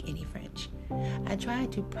speak any French. I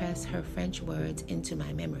tried to press her French words into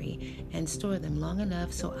my memory and store them long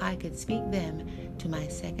enough so I could speak them to my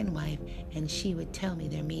second wife and she would tell me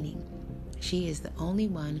their meaning. She is the only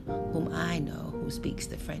one whom I know who speaks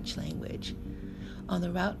the French language. On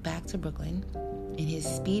the route back to Brooklyn, in his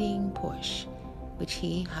speeding Porsche, which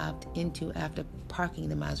he hopped into after parking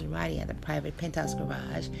the Maserati at the private penthouse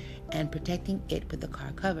garage and protecting it with the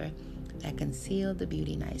car cover that concealed the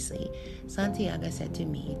beauty nicely, Santiago said to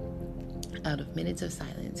me, out of minutes of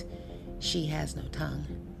silence, "She has no tongue,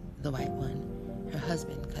 the white one. Her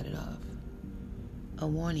husband cut it off." A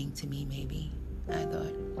warning to me, maybe, I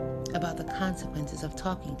thought, about the consequences of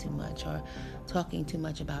talking too much, or talking too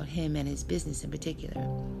much about him and his business in particular.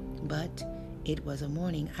 But it was a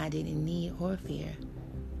warning I didn't need or fear.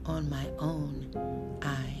 On my own,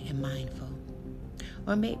 I am mindful.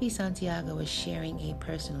 Or maybe Santiago was sharing a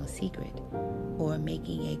personal secret, or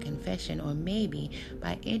making a confession, or maybe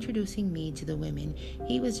by introducing me to the women,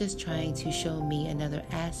 he was just trying to show me another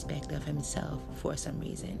aspect of himself for some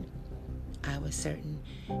reason. I was certain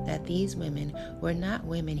that these women were not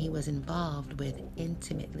women he was involved with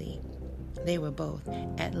intimately. They were both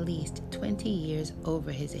at least 20 years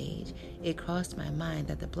over his age. It crossed my mind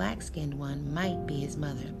that the black-skinned one might be his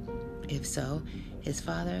mother. If so, his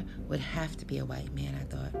father would have to be a white man, I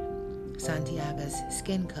thought. Santiago's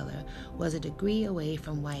skin color was a degree away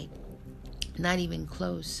from white, not even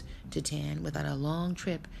close to tan, without a long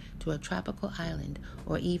trip to a tropical island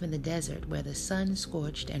or even the desert where the sun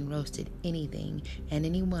scorched and roasted anything and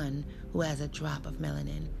anyone who has a drop of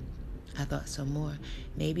melanin. I thought some more.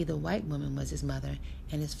 Maybe the white woman was his mother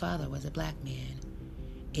and his father was a black man.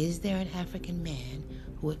 Is there an African man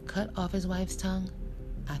who would cut off his wife's tongue?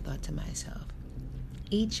 I thought to myself.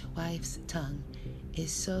 Each wife's tongue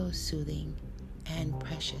is so soothing and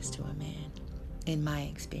precious to a man. In my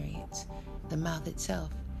experience, the mouth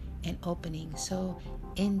itself, an opening so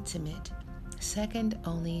intimate, second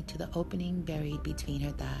only to the opening buried between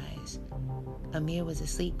her thighs. Amir was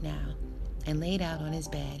asleep now and laid out on his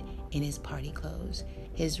bed in his party clothes,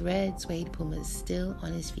 his red suede pumas still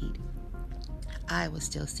on his feet. I was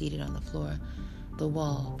still seated on the floor, the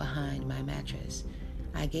wall behind my mattress.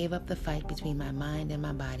 I gave up the fight between my mind and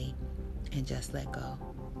my body and just let go.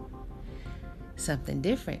 Something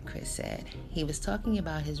different, Chris said. He was talking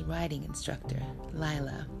about his riding instructor,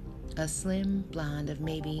 Lila, a slim blonde of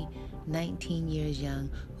maybe 19 years young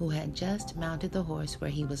who had just mounted the horse where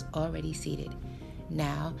he was already seated.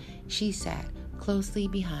 Now she sat closely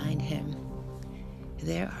behind him.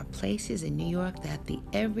 There are places in New York that the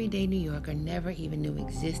everyday New Yorker never even knew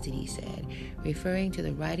existed, he said, referring to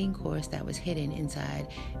the riding course that was hidden inside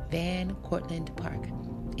Van Cortlandt Park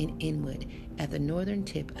in Inwood at the northern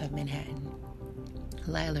tip of Manhattan.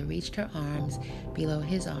 Lila reached her arms below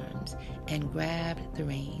his arms and grabbed the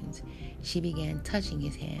reins. She began touching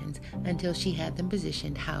his hands until she had them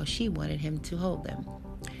positioned how she wanted him to hold them.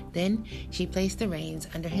 Then she placed the reins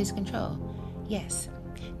under his control. Yes,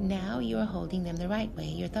 now you are holding them the right way.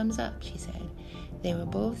 Your thumbs up, she said. They were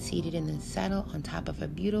both seated in the saddle on top of a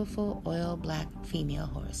beautiful oil-black female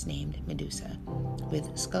horse named Medusa,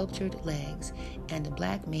 with sculptured legs and a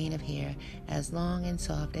black mane of hair as long and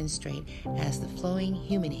soft and straight as the flowing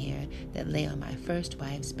human hair that lay on my first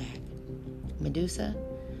wife's back. Medusa,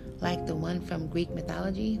 like the one from Greek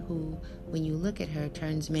mythology who, when you look at her,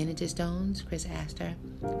 turns men into stones, Chris asked her,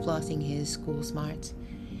 flossing his school smarts.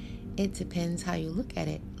 It depends how you look at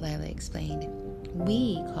it, Lila explained.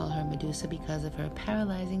 We call her Medusa because of her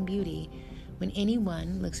paralyzing beauty. When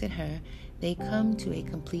anyone looks at her, they come to a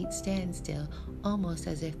complete standstill, almost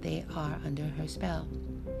as if they are under her spell.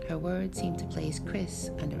 Her words seemed to place Chris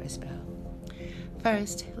under a spell.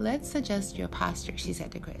 First, let's adjust your posture, she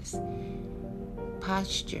said to Chris.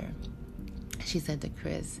 Posture, she said to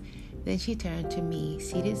Chris. Then she turned to me,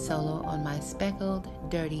 seated solo on my speckled,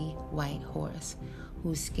 dirty, white horse,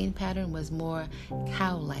 whose skin pattern was more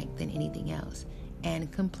cow-like than anything else,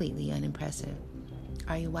 and completely unimpressive.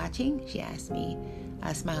 Are you watching? She asked me.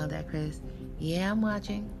 I smiled at Chris. Yeah, I'm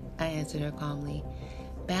watching, I answered her calmly.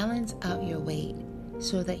 Balance out your weight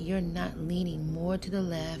so that you're not leaning more to the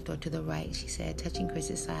left or to the right, she said, touching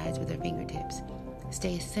Chris's sides with her fingertips.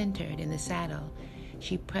 Stay centered in the saddle.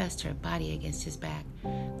 She pressed her body against his back.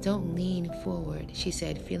 Don't lean forward, she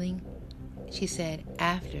said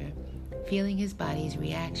after feeling his body's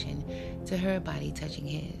reaction to her body touching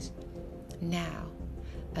his. Now,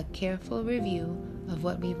 a careful review of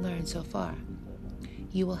what we've learned so far.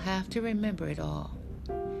 You will have to remember it all.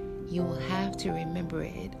 You will have to remember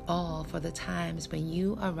it all for the times when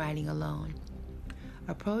you are riding alone.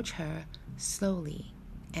 Approach her slowly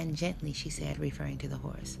and gently, she said, referring to the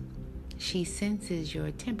horse. She senses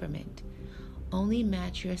your temperament. Only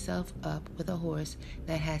match yourself up with a horse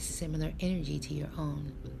that has similar energy to your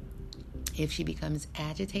own. If she becomes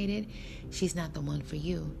agitated, she's not the one for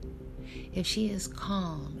you. If she is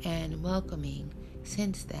calm and welcoming,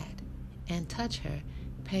 sense that and touch her,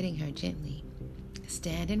 petting her gently.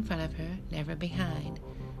 Stand in front of her, never behind.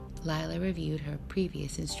 Lila reviewed her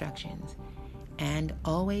previous instructions. And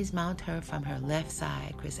always mount her from her left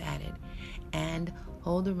side, Chris added. And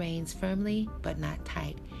hold the reins firmly but not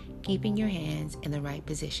tight, keeping your hands in the right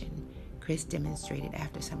position, Chris demonstrated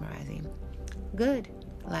after summarizing. Good,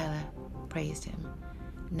 Lila praised him.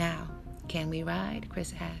 Now, can we ride?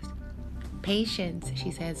 Chris asked. Patience, she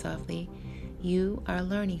said softly. You are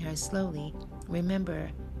learning her slowly. Remember,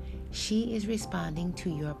 she is responding to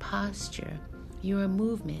your posture, your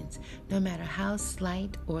movements, no matter how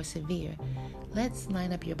slight or severe. Let's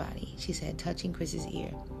line up your body, she said, touching Chris's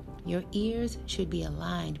ear. Your ears should be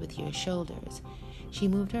aligned with your shoulders. She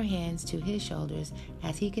moved her hands to his shoulders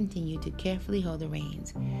as he continued to carefully hold the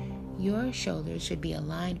reins. Your shoulders should be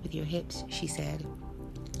aligned with your hips, she said,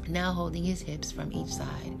 now holding his hips from each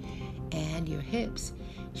side. And your hips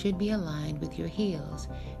should be aligned with your heels.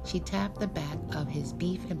 She tapped the back of his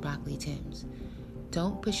beef and broccoli Timbs.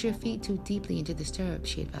 Don't push your feet too deeply into the stirrups,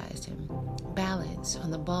 she advised him. Balance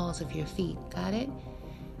on the balls of your feet. Got it?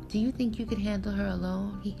 Do you think you could handle her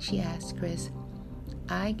alone? She asked Chris.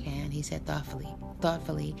 I can, he said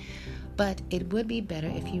thoughtfully, but it would be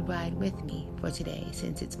better if you ride with me for today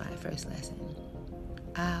since it's my first lesson.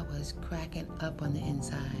 I was cracking up on the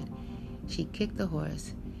inside. She kicked the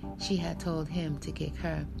horse. She had told him to kick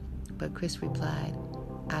her, but Chris replied,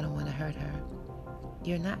 I don't want to hurt her.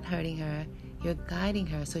 You're not hurting her. You're guiding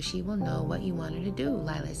her so she will know what you want her to do,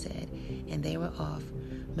 Lila said, and they were off.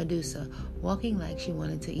 Medusa, walking like she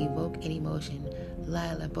wanted to evoke an emotion,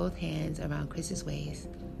 Lila both hands around Chris's waist.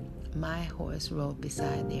 My horse rode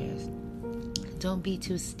beside theirs. Don't be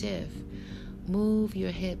too stiff. Move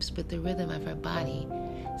your hips with the rhythm of her body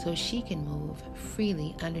so she can move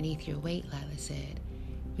freely underneath your weight, Lila said.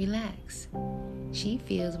 Relax. She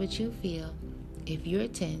feels what you feel. If you're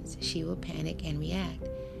tense, she will panic and react.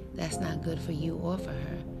 That's not good for you or for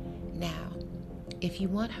her. Now, if you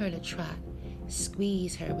want her to trot,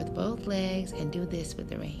 squeeze her with both legs and do this with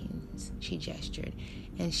the reins. hands, she gestured,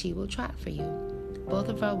 and she will trot for you. Both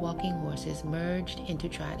of our walking horses merged into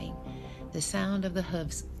trotting. The sound of the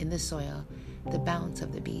hoofs in the soil, the bounce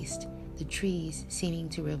of the beast, the trees seeming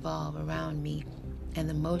to revolve around me, and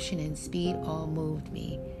the motion and speed all moved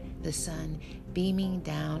me. The sun, beaming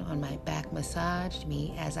down on my back, massaged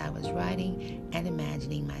me as I was riding and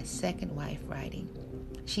imagining my second wife riding.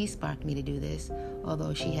 She sparked me to do this,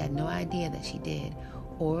 although she had no idea that she did,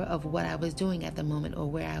 or of what I was doing at the moment or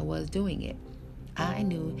where I was doing it. I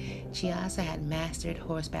knew Chiasa had mastered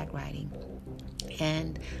horseback riding,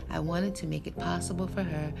 and I wanted to make it possible for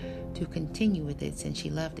her to continue with it since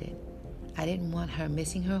she loved it. I didn't want her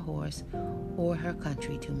missing her horse or her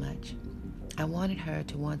country too much. I wanted her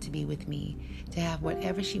to want to be with me, to have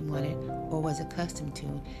whatever she wanted or was accustomed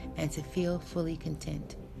to, and to feel fully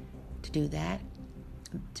content. To do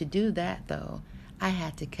that, though, I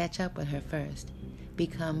had to catch up with her first,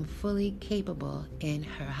 become fully capable in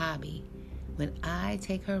her hobby. When I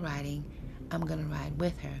take her riding, I'm going to ride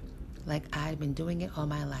with her, like I'd been doing it all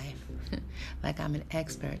my life, like I'm an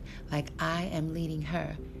expert, like I am leading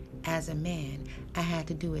her. As a man, I had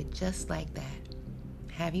to do it just like that.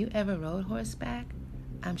 Have you ever rode horseback?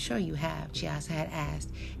 I'm sure you have, Chiasa had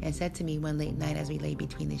asked, and said to me one late night as we lay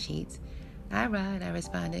between the sheets. I ride, I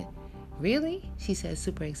responded. Really? She said,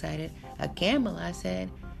 super excited. A camel, I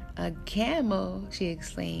said. A camel, she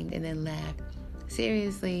exclaimed, and then laughed.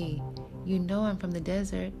 Seriously, you know I'm from the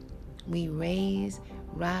desert. We raise,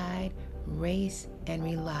 ride, race, and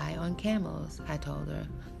rely on camels, I told her.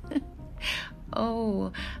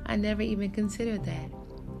 Oh, I never even considered that.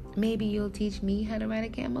 Maybe you'll teach me how to ride a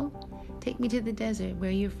camel? Take me to the desert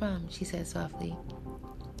where you're from, she said softly.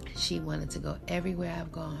 She wanted to go everywhere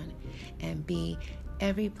I've gone and be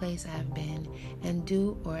every place I've been and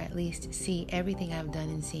do or at least see everything I've done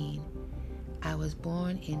and seen. I was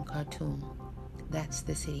born in Khartoum. That's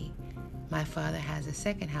the city. My father has a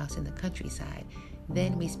second house in the countryside.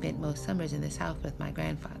 Then we spent most summers in the south with my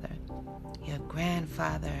grandfather. Your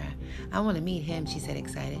grandfather. I want to meet him, she said,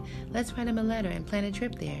 excited. Let's write him a letter and plan a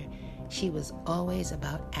trip there. She was always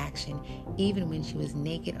about action, even when she was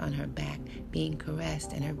naked on her back, being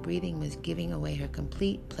caressed, and her breathing was giving away her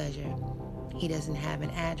complete pleasure. He doesn't have an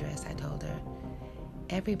address, I told her.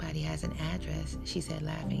 Everybody has an address, she said,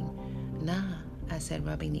 laughing. Nah, I said,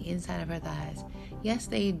 rubbing the inside of her thighs. Yes,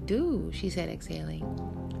 they do, she said, exhaling.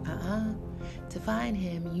 To find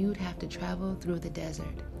him, you'd have to travel through the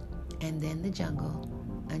desert and then the jungle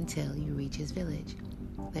until you reach his village.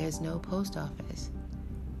 There's no post office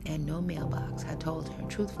and no mailbox, I told her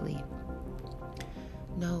truthfully.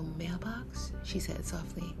 No mailbox? She said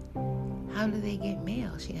softly. How do they get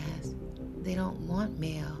mail? She asked. They don't want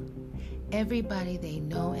mail. Everybody they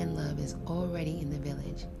know and love is already in the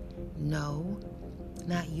village. No,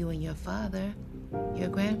 not you and your father. Your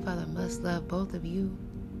grandfather must love both of you.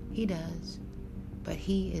 He does. But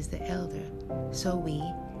he is the elder, so we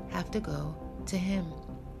have to go to him.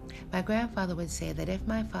 My grandfather would say that if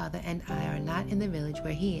my father and I are not in the village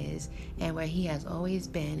where he is and where he has always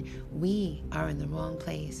been, we are in the wrong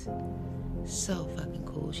place. So fucking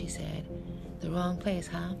cool, she said. The wrong place,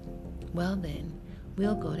 huh? Well then,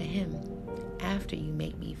 we'll go to him after you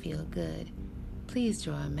make me feel good. Please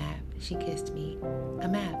draw a map, she kissed me. A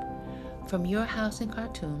map from your house in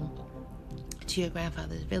Khartoum to your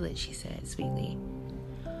grandfather's village, she said sweetly.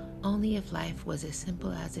 Only if life was as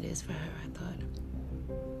simple as it is for her, I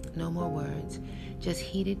thought. No more words, just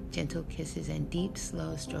heated, gentle kisses and deep,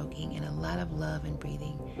 slow stroking and a lot of love and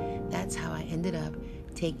breathing. That's how I ended up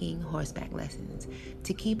taking horseback lessons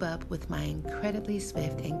to keep up with my incredibly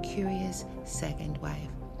swift and curious second wife.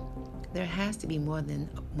 There has to be more than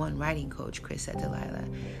one riding coach, Chris said to Lila.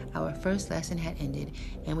 Our first lesson had ended,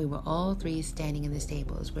 and we were all three standing in the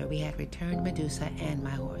stables where we had returned Medusa and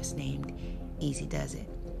my horse, named Easy Does It.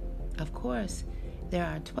 Of course, there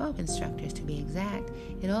are 12 instructors to be exact.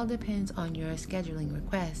 It all depends on your scheduling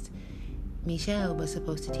request. Michel was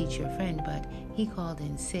supposed to teach your friend, but he called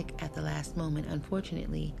in sick at the last moment,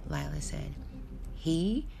 unfortunately, Lila said.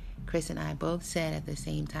 He? Chris and I both said at the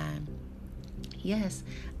same time. Yes,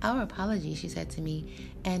 our apologies, she said to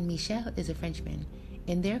me, and Michel is a Frenchman.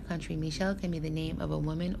 In their country, Michel can be the name of a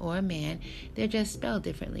woman or a man. They're just spelled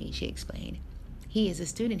differently, she explained. He is a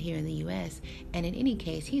student here in the U.S., and in any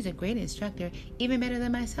case, he's a great instructor, even better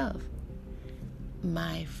than myself.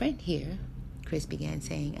 My friend here, Chris began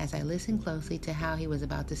saying as I listened closely to how he was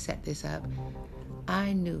about to set this up.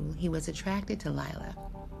 I knew he was attracted to Lila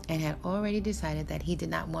and had already decided that he did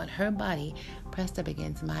not want her body pressed up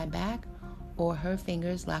against my back or her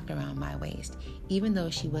fingers locked around my waist, even though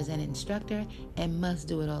she was an instructor and must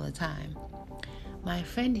do it all the time. My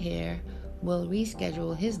friend here will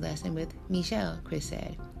reschedule his lesson with Michelle, Chris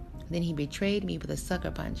said. Then he betrayed me with a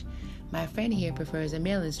sucker punch. My friend here prefers a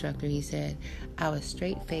male instructor, he said. I was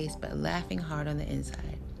straight-faced but laughing hard on the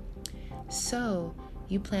inside. So,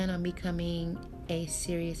 you plan on becoming a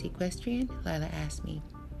serious equestrian? Lila asked me.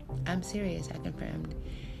 I'm serious, I confirmed.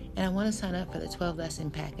 And I want to sign up for the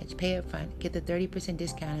 12-lesson package. Pay up front, get the 30%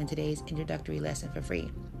 discount on today's introductory lesson for free.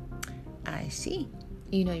 I see.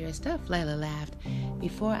 You know your stuff, Lila laughed.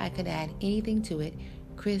 Before I could add anything to it,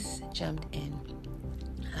 Chris jumped in.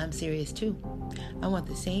 I'm serious too. I want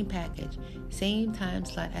the same package, same time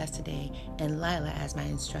slot as today, and Lila as my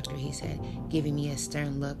instructor, he said, giving me a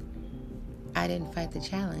stern look. I didn't fight the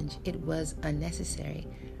challenge. It was unnecessary.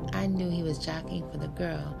 I knew he was jockeying for the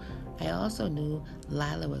girl. I also knew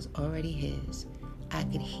Lila was already his. I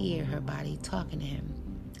could hear her body talking to him.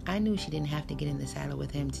 I knew she didn't have to get in the saddle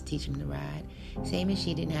with him to teach him to ride, same as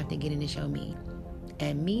she didn't have to get in to show me.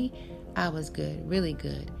 And me, I was good, really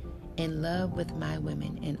good, in love with my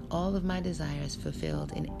women and all of my desires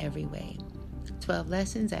fulfilled in every way. 12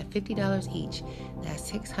 lessons at $50 each.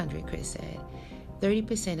 That's $600, Chris said.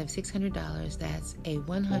 30% of $600, that's a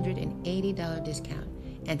 $180 discount.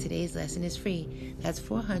 And today's lesson is free. That's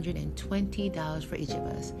 $420 for each of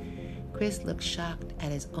us. Chris looked shocked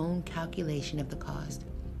at his own calculation of the cost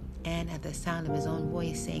and at the sound of his own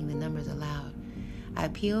voice saying the numbers aloud. I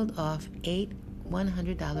peeled off 8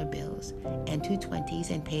 $100 bills and 2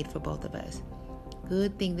 20s and paid for both of us.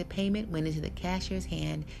 Good thing the payment went into the cashier's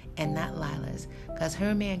hand and not Lila's, because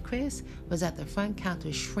her man Chris was at the front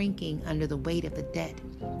counter shrinking under the weight of the debt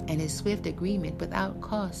and his swift agreement without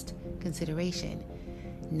cost consideration.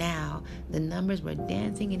 Now the numbers were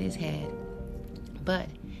dancing in his head, but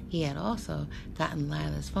he had also gotten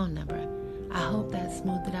Lila's phone number. I hope that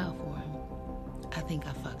smoothed it out for him. I think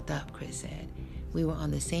I fucked up, Chris said. We were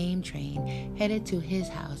on the same train, headed to his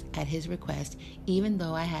house at his request, even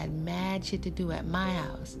though I had mad shit to do at my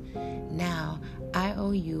house. Now, I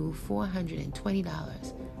owe you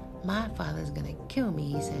 $420. My father's gonna kill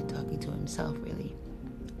me, he said, talking to himself, really.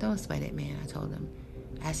 Don't sweat it, man, I told him.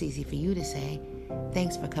 That's easy for you to say.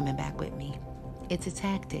 Thanks for coming back with me. It's a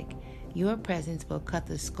tactic. Your presence will cut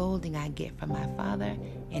the scolding I get from my father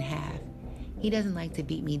in half. He doesn't like to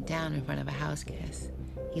beat me down in front of a house guest.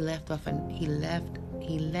 He let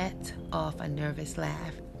off a nervous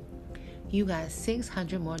laugh. You got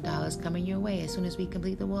 $600 more coming your way as soon as we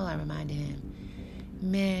complete the wall, I reminded him.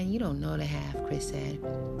 Man, you don't know the half, Chris said.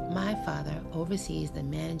 My father oversees the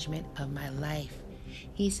management of my life.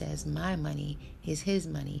 He says my money is his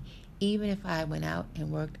money, even if I went out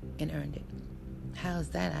and worked and earned it. How's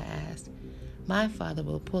that, I asked. My father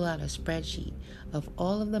will pull out a spreadsheet of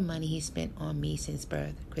all of the money he spent on me since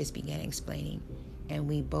birth, Chris began explaining, and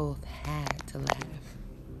we both had to laugh.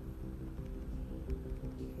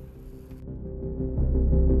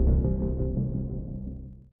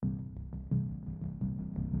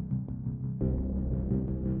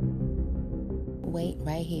 Wait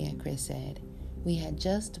right here, Chris said. We had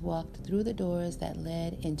just walked through the doors that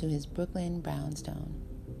led into his Brooklyn brownstone.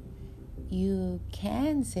 You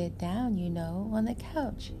can sit down, you know, on the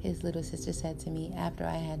couch, his little sister said to me after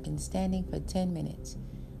I had been standing for 10 minutes.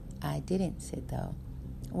 I didn't sit, though.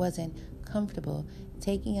 Wasn't comfortable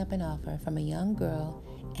taking up an offer from a young girl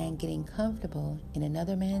and getting comfortable in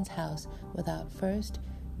another man's house without first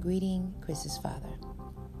greeting Chris's father.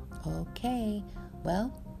 Okay,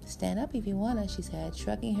 well, stand up if you wanna, she said,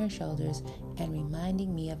 shrugging her shoulders and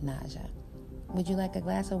reminding me of Naja. Would you like a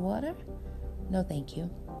glass of water? No, thank you.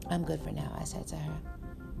 I'm good for now, I said to her.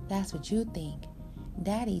 That's what you think.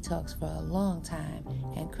 Daddy talks for a long time,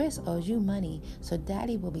 and Chris owes you money, so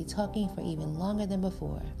Daddy will be talking for even longer than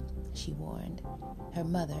before, she warned. Her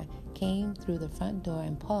mother came through the front door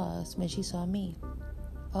and paused when she saw me.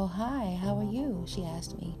 Oh, hi, how are you? She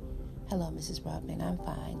asked me. Hello, Mrs. Broadman, I'm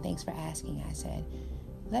fine. Thanks for asking, I said.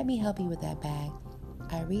 Let me help you with that bag.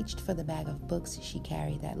 I reached for the bag of books she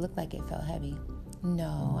carried that looked like it felt heavy.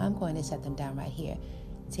 No, I'm going to set them down right here.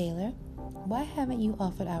 Taylor, why haven't you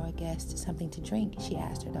offered our guest something to drink? She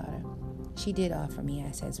asked her daughter. She did offer me,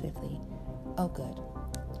 I said swiftly. Oh, good.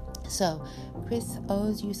 So, Chris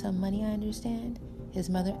owes you some money, I understand? His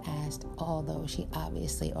mother asked, although she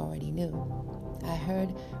obviously already knew. I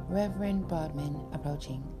heard Reverend Broadman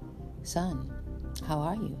approaching. Son, how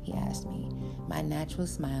are you? He asked me. My natural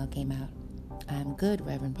smile came out. I'm good,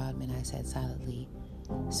 Reverend Broadman, I said solidly.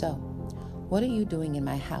 So, what are you doing in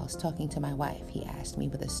my house talking to my wife? He asked me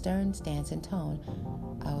with a stern stance and tone.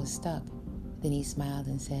 I was stuck. Then he smiled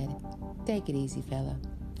and said, Take it easy, fella.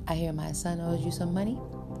 I hear my son owes you some money?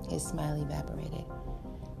 His smile evaporated.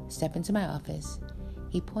 Step into my office.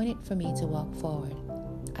 He pointed for me to walk forward.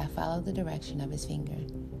 I followed the direction of his finger.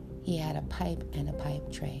 He had a pipe and a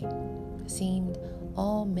pipe tray. Seemed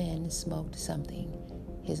all men smoked something.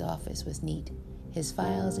 His office was neat, his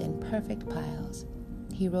files in perfect piles.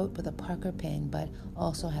 He wrote with a Parker pen, but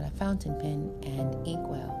also had a fountain pen and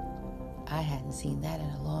inkwell. I hadn't seen that in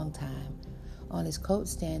a long time. On his coat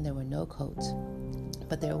stand there were no coats,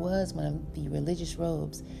 but there was one of the religious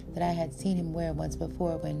robes that I had seen him wear once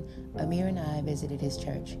before when Amir and I visited his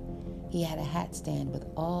church. He had a hat stand with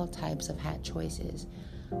all types of hat choices.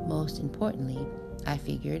 Most importantly, I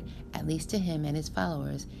figured, at least to him and his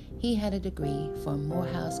followers, he had a degree from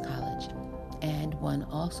Morehouse College and one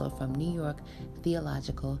also from New York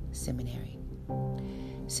Theological Seminary.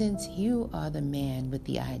 Since you are the man with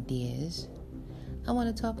the ideas, I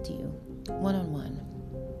want to talk to you, one-on-one.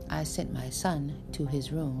 I sent my son to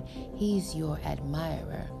his room. He's your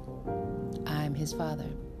admirer. I'm his father.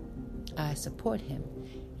 I support him,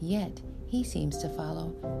 yet he seems to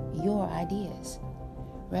follow your ideas.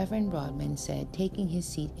 Reverend Broadman said, taking his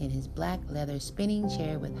seat in his black leather spinning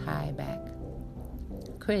chair with high back.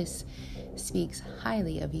 Chris speaks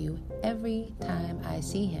highly of you every time I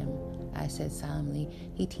see him, I said solemnly.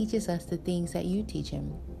 He teaches us the things that you teach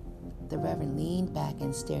him. The Reverend leaned back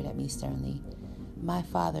and stared at me sternly. My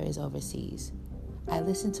father is overseas. I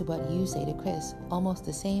listened to what you say to Chris, almost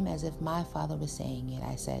the same as if my father was saying it,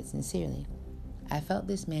 I said sincerely. I felt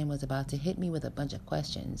this man was about to hit me with a bunch of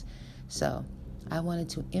questions, so I wanted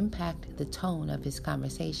to impact the tone of his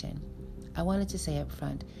conversation. I wanted to say up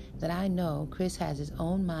front that I know Chris has his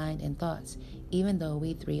own mind and thoughts, even though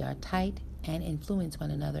we three are tight and influence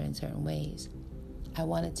one another in certain ways. I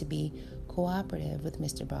wanted to be cooperative with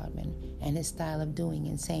Mr. Broadman and his style of doing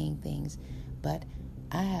and saying things, but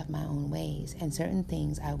I have my own ways and certain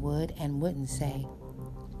things I would and wouldn't say.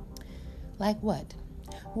 Like what?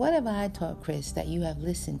 What have I taught Chris that you have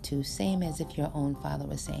listened to, same as if your own father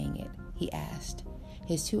was saying it? He asked,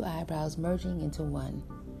 his two eyebrows merging into one.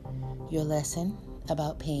 Your lesson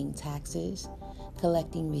about paying taxes,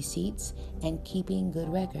 collecting receipts, and keeping good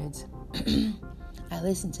records. I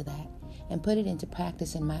listened to that and put it into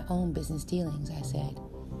practice in my own business dealings, I said.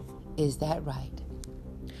 Is that right?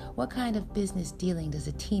 What kind of business dealing does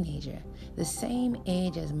a teenager, the same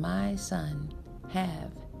age as my son,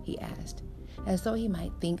 have? He asked, as though he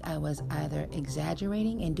might think I was either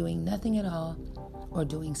exaggerating and doing nothing at all or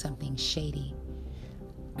doing something shady.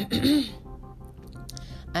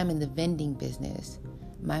 I'm in the vending business.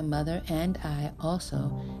 My mother and I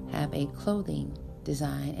also have a clothing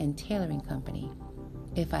design and tailoring company.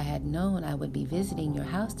 If I had known I would be visiting your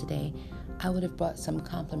house today, I would have brought some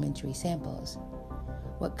complimentary samples.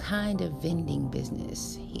 What kind of vending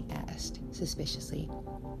business? He asked suspiciously.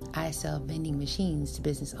 I sell vending machines to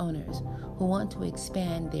business owners who want to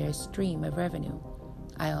expand their stream of revenue.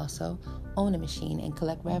 I also own a machine and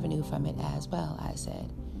collect revenue from it as well, I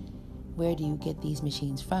said. Where do you get these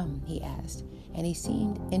machines from? He asked, and he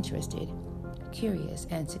seemed interested, curious,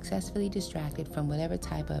 and successfully distracted from whatever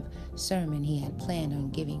type of sermon he had planned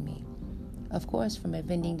on giving me. Of course, from a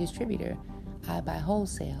vending distributor. I buy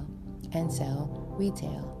wholesale and sell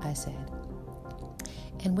retail, I said.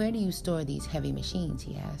 And where do you store these heavy machines?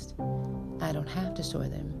 He asked. I don't have to store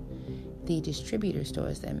them. The distributor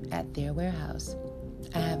stores them at their warehouse.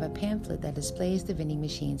 I have a pamphlet that displays the vending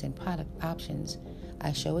machines and product options.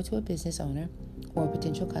 I show it to a business owner or a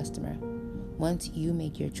potential customer. Once you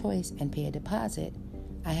make your choice and pay a deposit,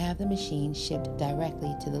 I have the machine shipped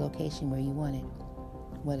directly to the location where you want it.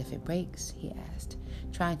 What if it breaks? He asked,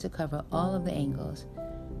 trying to cover all of the angles.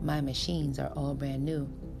 My machines are all brand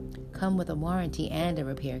new, come with a warranty and a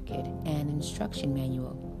repair kit and instruction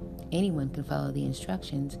manual. Anyone can follow the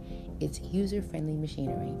instructions. It's user-friendly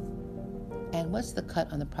machinery. And what's the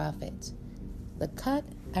cut on the profits? The cut,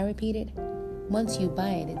 I repeated. Once you buy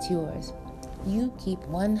it, it's yours. You keep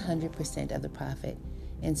 100% of the profit.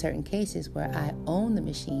 In certain cases where I own the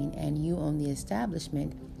machine and you own the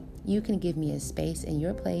establishment, you can give me a space in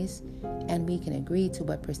your place and we can agree to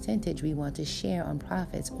what percentage we want to share on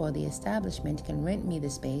profits, or the establishment can rent me the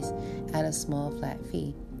space at a small flat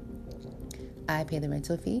fee. I pay the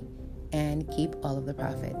rental fee and keep all of the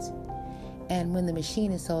profits. And when the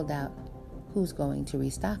machine is sold out, who's going to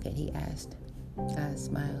restock it? He asked. I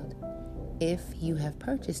smiled. If you have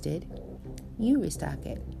purchased it, you restock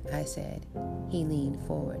it, I said. He leaned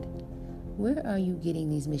forward. Where are you getting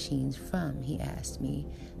these machines from? He asked me,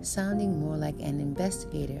 sounding more like an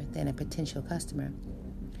investigator than a potential customer.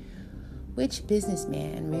 Which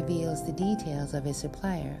businessman reveals the details of his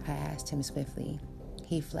supplier? I asked him swiftly.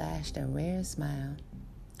 He flashed a rare smile.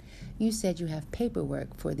 You said you have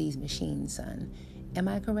paperwork for these machines, son. Am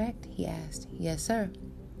I correct? He asked. Yes, sir.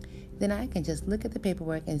 Then I can just look at the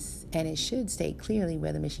paperwork and it should state clearly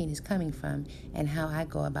where the machine is coming from and how I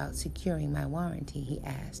go about securing my warranty, he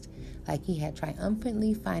asked, like he had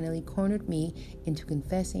triumphantly finally cornered me into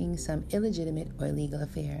confessing some illegitimate or illegal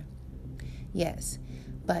affair. Yes,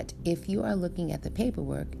 but if you are looking at the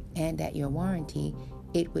paperwork and at your warranty,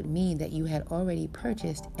 it would mean that you had already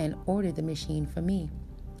purchased and ordered the machine from me.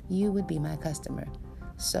 You would be my customer.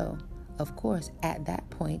 So, of course, at that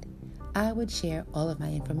point, I would share all of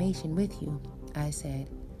my information with you, I said.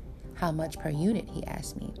 How much per unit, he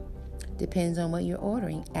asked me. Depends on what you're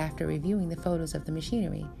ordering after reviewing the photos of the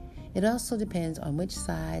machinery. It also depends on which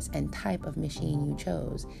size and type of machine you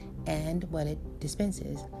chose and what it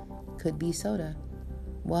dispenses. Could be soda,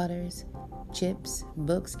 waters, chips,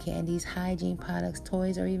 books, candies, hygiene products,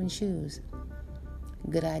 toys, or even shoes.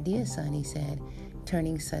 Good idea, son, he said,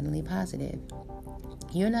 turning suddenly positive.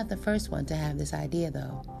 You're not the first one to have this idea,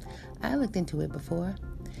 though. I looked into it before.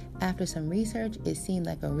 After some research, it seemed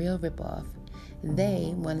like a real ripoff.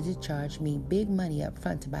 They wanted to charge me big money up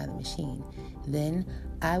front to buy the machine. Then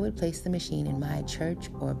I would place the machine in my church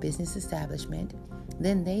or business establishment.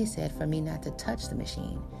 Then they said for me not to touch the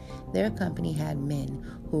machine. Their company had men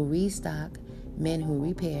who restock, men who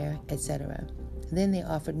repair, etc. Then they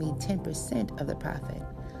offered me 10% of the profit.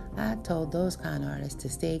 I told those con artists to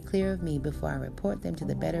stay clear of me before I report them to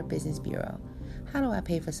the Better Business Bureau. How do I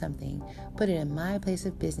pay for something, put it in my place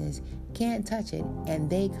of business, can't touch it, and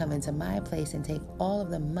they come into my place and take all of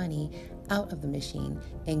the money out of the machine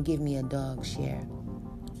and give me a dog share?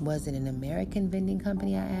 Was it an American vending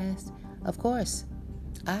company, I asked? Of course.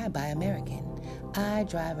 I buy American. I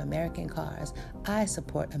drive American cars. I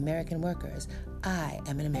support American workers. I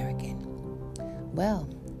am an American. Well,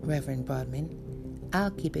 Reverend Broadman,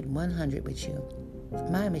 I'll keep it 100 with you.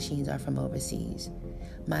 My machines are from overseas.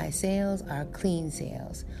 My sales are clean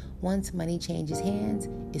sales. Once money changes hands,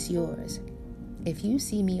 it's yours. If you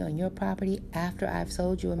see me on your property after I've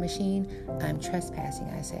sold you a machine, I'm trespassing,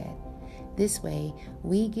 I said. This way,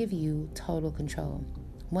 we give you total control,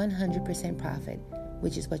 100% profit,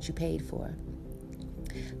 which is what you paid for.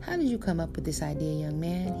 How did you come up with this idea, young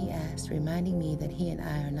man? He asked, reminding me that he and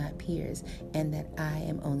I are not peers and that I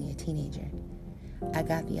am only a teenager. I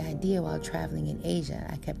got the idea while traveling in Asia.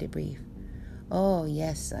 I kept it brief. Oh,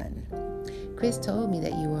 yes, son. Chris told me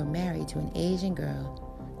that you were married to an Asian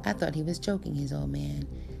girl. I thought he was joking, his old man.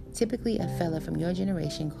 Typically, a fella from your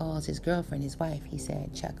generation calls his girlfriend his wife, he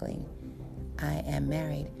said, chuckling. I am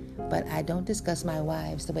married, but I don't discuss my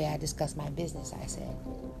wives the way I discuss my business, I said.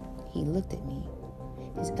 He looked at me,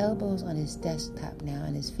 his elbows on his desktop now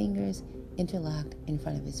and his fingers interlocked in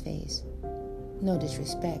front of his face. No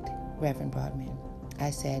disrespect, Reverend Broadman, I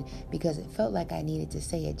said, because it felt like I needed to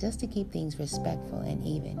say it just to keep things respectful and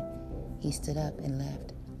even. He stood up and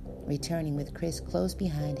left. Returning with Chris close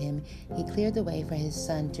behind him, he cleared the way for his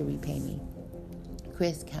son to repay me.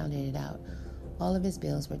 Chris counted it out. All of his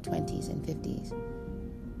bills were 20s and 50s.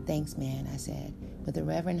 Thanks, man, I said, with the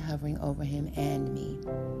Reverend hovering over him and me.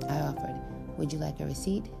 I offered, would you like a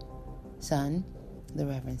receipt? Son, the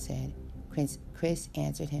Reverend said. Chris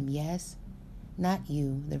answered him, yes. Not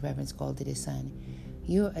you, the Reverend scolded his son.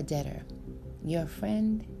 You're a debtor. Your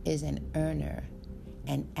friend is an earner,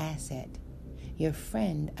 an asset. Your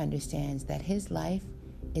friend understands that his life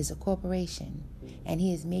is a corporation, and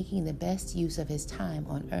he is making the best use of his time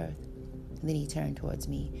on earth. Then he turned towards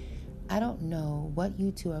me. I don't know what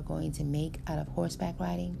you two are going to make out of horseback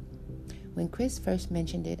riding. When Chris first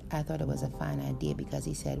mentioned it, I thought it was a fine idea because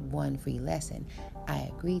he said one free lesson.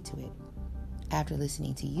 I agreed to it. After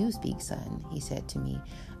listening to you speak, son, he said to me,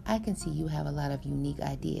 I can see you have a lot of unique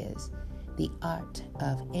ideas, the art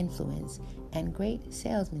of influence, and great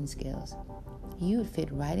salesman skills. You'd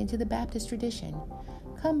fit right into the Baptist tradition.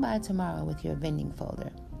 Come by tomorrow with your vending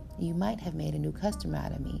folder. You might have made a new customer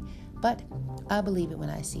out of me, but I'll believe it when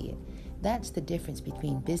I see it. That's the difference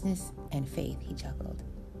between business and faith, he chuckled.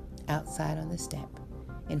 Outside on the step,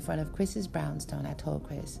 in front of Chris's brownstone, I told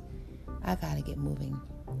Chris, I gotta get moving.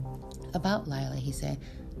 About Lila, he said,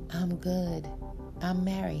 I'm good. I'm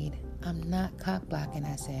married. I'm not cock-blocking,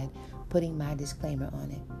 I said, putting my disclaimer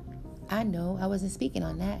on it. I know, I wasn't speaking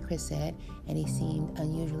on that, Chris said, and he seemed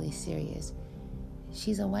unusually serious.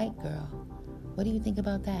 She's a white girl. What do you think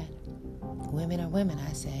about that? Women are women,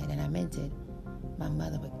 I said, and I meant it. My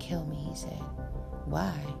mother would kill me, he said.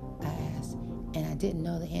 Why? I asked, and I didn't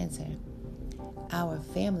know the answer. Our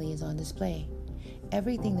family is on display.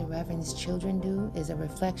 Everything the Reverend's children do is a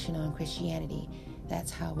reflection on Christianity.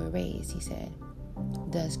 That's how we're raised, he said.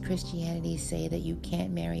 Does Christianity say that you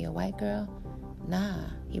can't marry a white girl? Nah,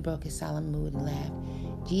 he broke his solemn mood and laughed.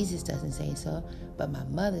 Jesus doesn't say so, but my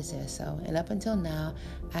mother says so. And up until now,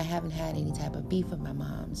 I haven't had any type of beef with my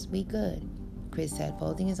moms. We good, Chris said,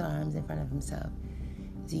 folding his arms in front of himself.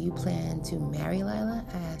 Do you plan to marry Lila?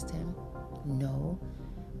 I asked him. No,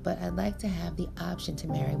 but I'd like to have the option to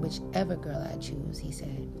marry whichever girl I choose, he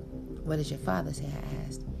said. What does your father say? I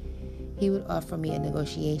asked. He would offer me a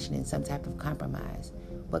negotiation and some type of compromise.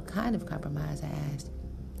 What kind of compromise? I asked.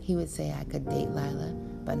 He would say I could date Lila,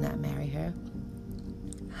 but not marry her.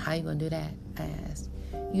 How you gonna do that? I asked.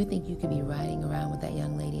 You think you could be riding around with that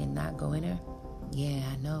young lady and not go in her? Yeah,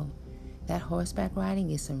 I know. That horseback riding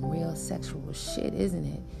is some real sexual shit, isn't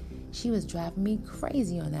it? She was driving me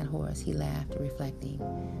crazy on that horse, he laughed, reflecting.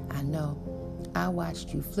 I know. I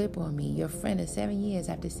watched you flip on me, your friend of 7 years,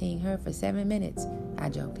 after seeing her for 7 minutes, I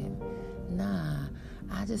joked him. Nah,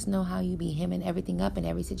 I just know how you be hemming everything up in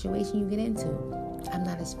every situation you get into. I'm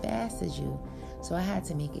not as fast as you, so I had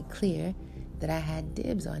to make it clear that I had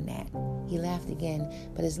dibs on that. He laughed again,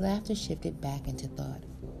 but his laughter shifted back into thought.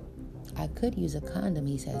 I could use a condom,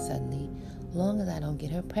 he said suddenly. Long as I don't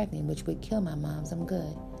get her pregnant, which would kill my moms, I'm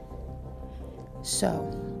good. So,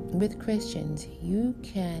 with Christians, you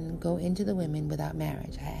can go into the women without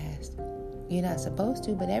marriage, I asked. You're not supposed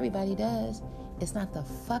to, but everybody does. It's not the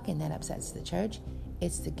fucking that upsets the church.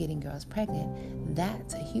 It's the getting girls pregnant.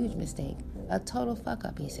 That's a huge mistake. A total fuck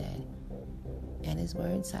up, he said. And his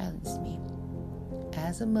words silenced me.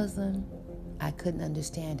 As a Muslim, I couldn't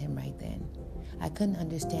understand him right then. I couldn't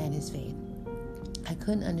understand his faith. I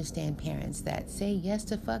couldn't understand parents that say yes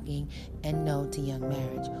to fucking and no to young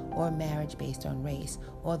marriage, or marriage based on race,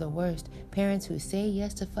 or the worst, parents who say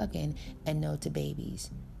yes to fucking and no to babies.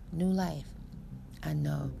 New life. I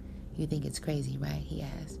know. You think it's crazy, right? He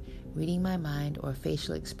asked, reading my mind or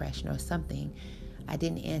facial expression or something. I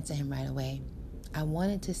didn't answer him right away. I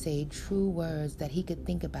wanted to say true words that he could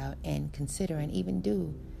think about and consider and even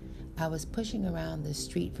do. I was pushing around the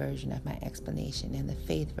street version of my explanation and the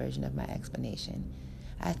faith version of my explanation.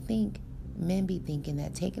 I think men be thinking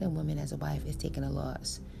that taking a woman as a wife is taking a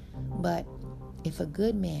loss. But if a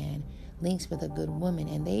good man links with a good woman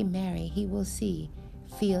and they marry, he will see,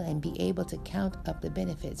 feel, and be able to count up the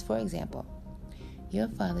benefits. For example, your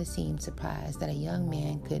father seemed surprised that a young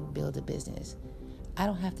man could build a business. I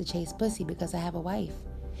don't have to chase pussy because I have a wife.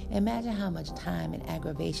 Imagine how much time and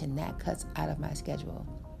aggravation that cuts out of my schedule.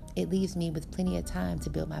 It leaves me with plenty of time to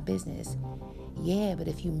build my business. Yeah, but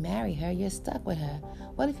if you marry her, you're stuck with her.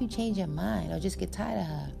 What if you change your mind or just get tired of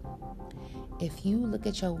her? If you look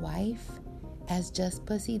at your wife as just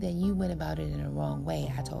pussy, then you went about it in the wrong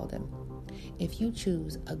way, I told him. If you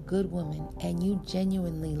choose a good woman and you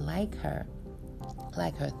genuinely like her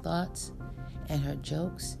thoughts and her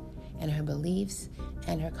jokes and her beliefs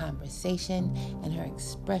and her conversation and her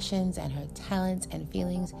expressions and her talents and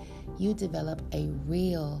feelings, you develop a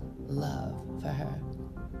real love for her.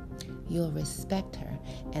 You'll respect her.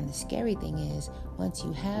 And the scary thing is, once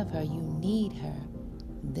you have her, you need her.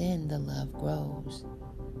 Then the love grows.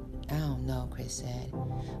 I don't know, Chris said.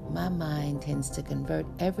 My mind tends to convert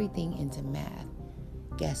everything into math.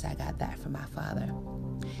 Guess I got that from my father.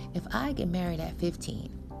 If I get married at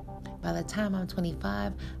 15, by the time I'm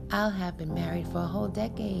 25, I'll have been married for a whole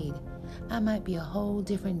decade. I might be a whole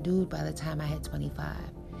different dude by the time I hit 25.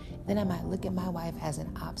 Then I might look at my wife as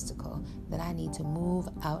an obstacle that I need to move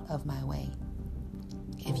out of my way.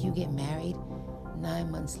 If you get married,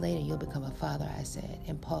 9 months later you'll become a father, I said,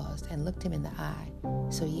 and paused and looked him in the eye.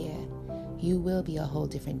 So yeah, you will be a whole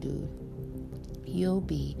different dude. You'll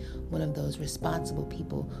be one of those responsible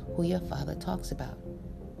people who your father talks about.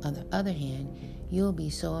 On the other hand, you'll be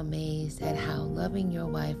so amazed at how loving your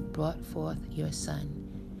wife brought forth your son,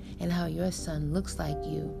 and how your son looks like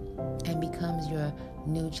you and becomes your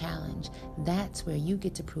new challenge. That's where you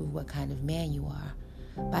get to prove what kind of man you are,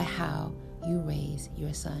 by how you raise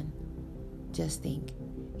your son. Just think,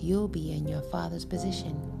 you'll be in your father's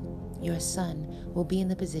position. Your son will be in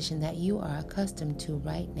the position that you are accustomed to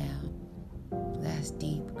right now. That's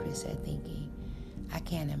deep, Chris said, thinking. I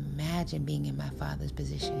can't imagine being in my father's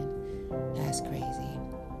position. That's crazy.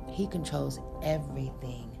 He controls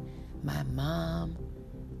everything. My mom,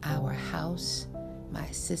 our house, my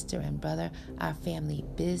sister and brother, our family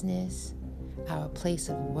business, our place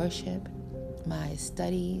of worship, my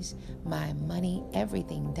studies, my money,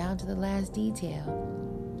 everything down to the last detail.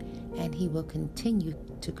 And he will continue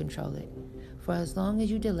to control it for as long as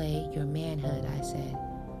you delay your manhood, I said.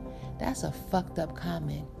 That's a fucked up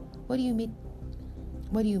comment. What do you mean?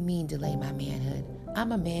 What do you mean delay my manhood?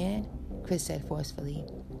 I'm a man, Chris said forcefully.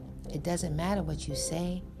 It doesn't matter what you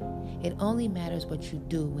say. It only matters what you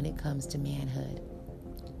do when it comes to manhood.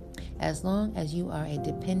 As long as you are a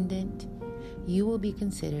dependent, you will be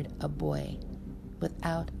considered a boy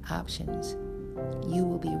without options. You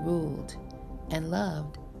will be ruled and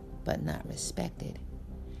loved, but not respected.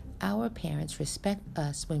 Our parents respect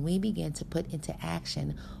us when we begin to put into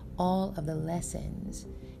action all of the lessons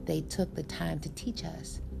they took the time to teach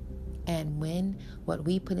us, and when what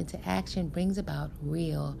we put into action brings about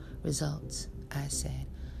real results. I said.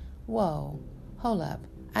 Whoa, hold up.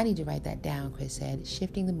 I need to write that down, Chris said,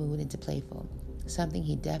 shifting the mood into playful, something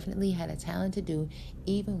he definitely had a talent to do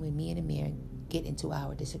even when me and Amir get into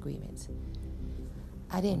our disagreements.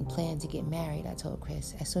 I didn't plan to get married, I told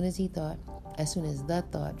Chris, as soon as the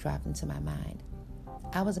thought dropped into my mind.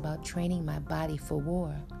 I was about training my body for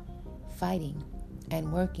war, fighting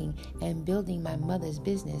and working and building my mother's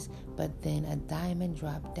business, but then a diamond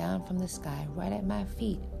dropped down from the sky right at my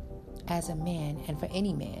feet. As a man, and for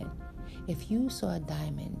any man, if you saw a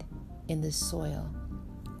diamond in the soil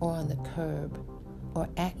or on the curb or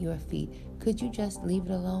at your feet, could you just leave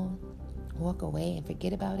it alone? Walk away and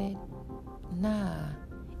forget about it? Nah.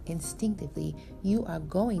 Instinctively, you are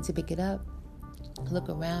going to pick it up. Look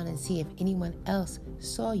around and see if anyone else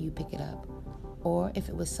saw you pick it up, or if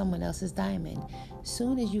it was someone else's diamond.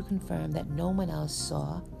 Soon as you confirm that no one else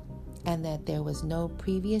saw, and that there was no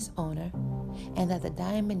previous owner, and that the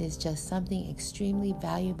diamond is just something extremely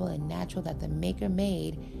valuable and natural that the maker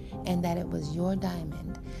made, and that it was your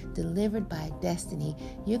diamond, delivered by destiny,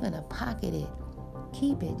 you're going to pocket it,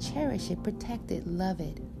 keep it, cherish it, protect it, love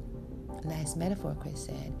it. Nice metaphor, Chris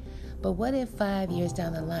said. But what if 5 years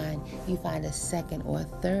down the line you find a second or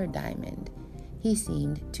third diamond? He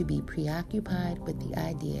seemed to be preoccupied with the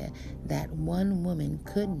idea that one woman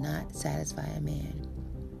could not satisfy a man.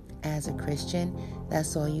 As a Christian,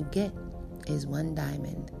 that's all you get is one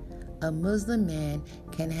diamond. A Muslim man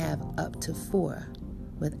can have up to 4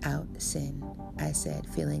 without sin, I said,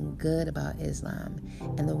 feeling good about Islam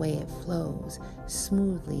and the way it flows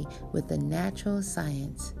smoothly with the natural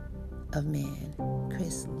science of man.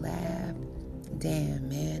 Chris laughed. Damn,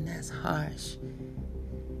 man, that's harsh.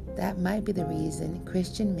 That might be the reason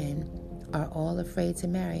Christian men are all afraid to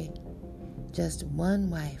marry. Just one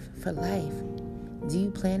wife for life. Do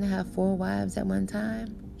you plan to have 4 wives at one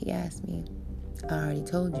time? He asked me. I already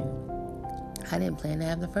told you. I didn't plan to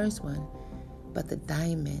have the first one, but the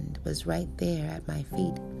diamond was right there at my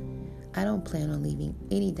feet. I don't plan on leaving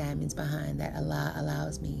any diamonds behind that Allah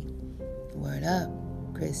allows me. Word up,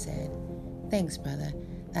 Chris said. Thanks, brother.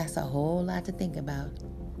 That's a whole lot to think about.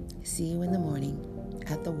 See you in the morning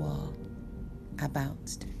at the wall. I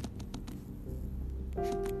bounced.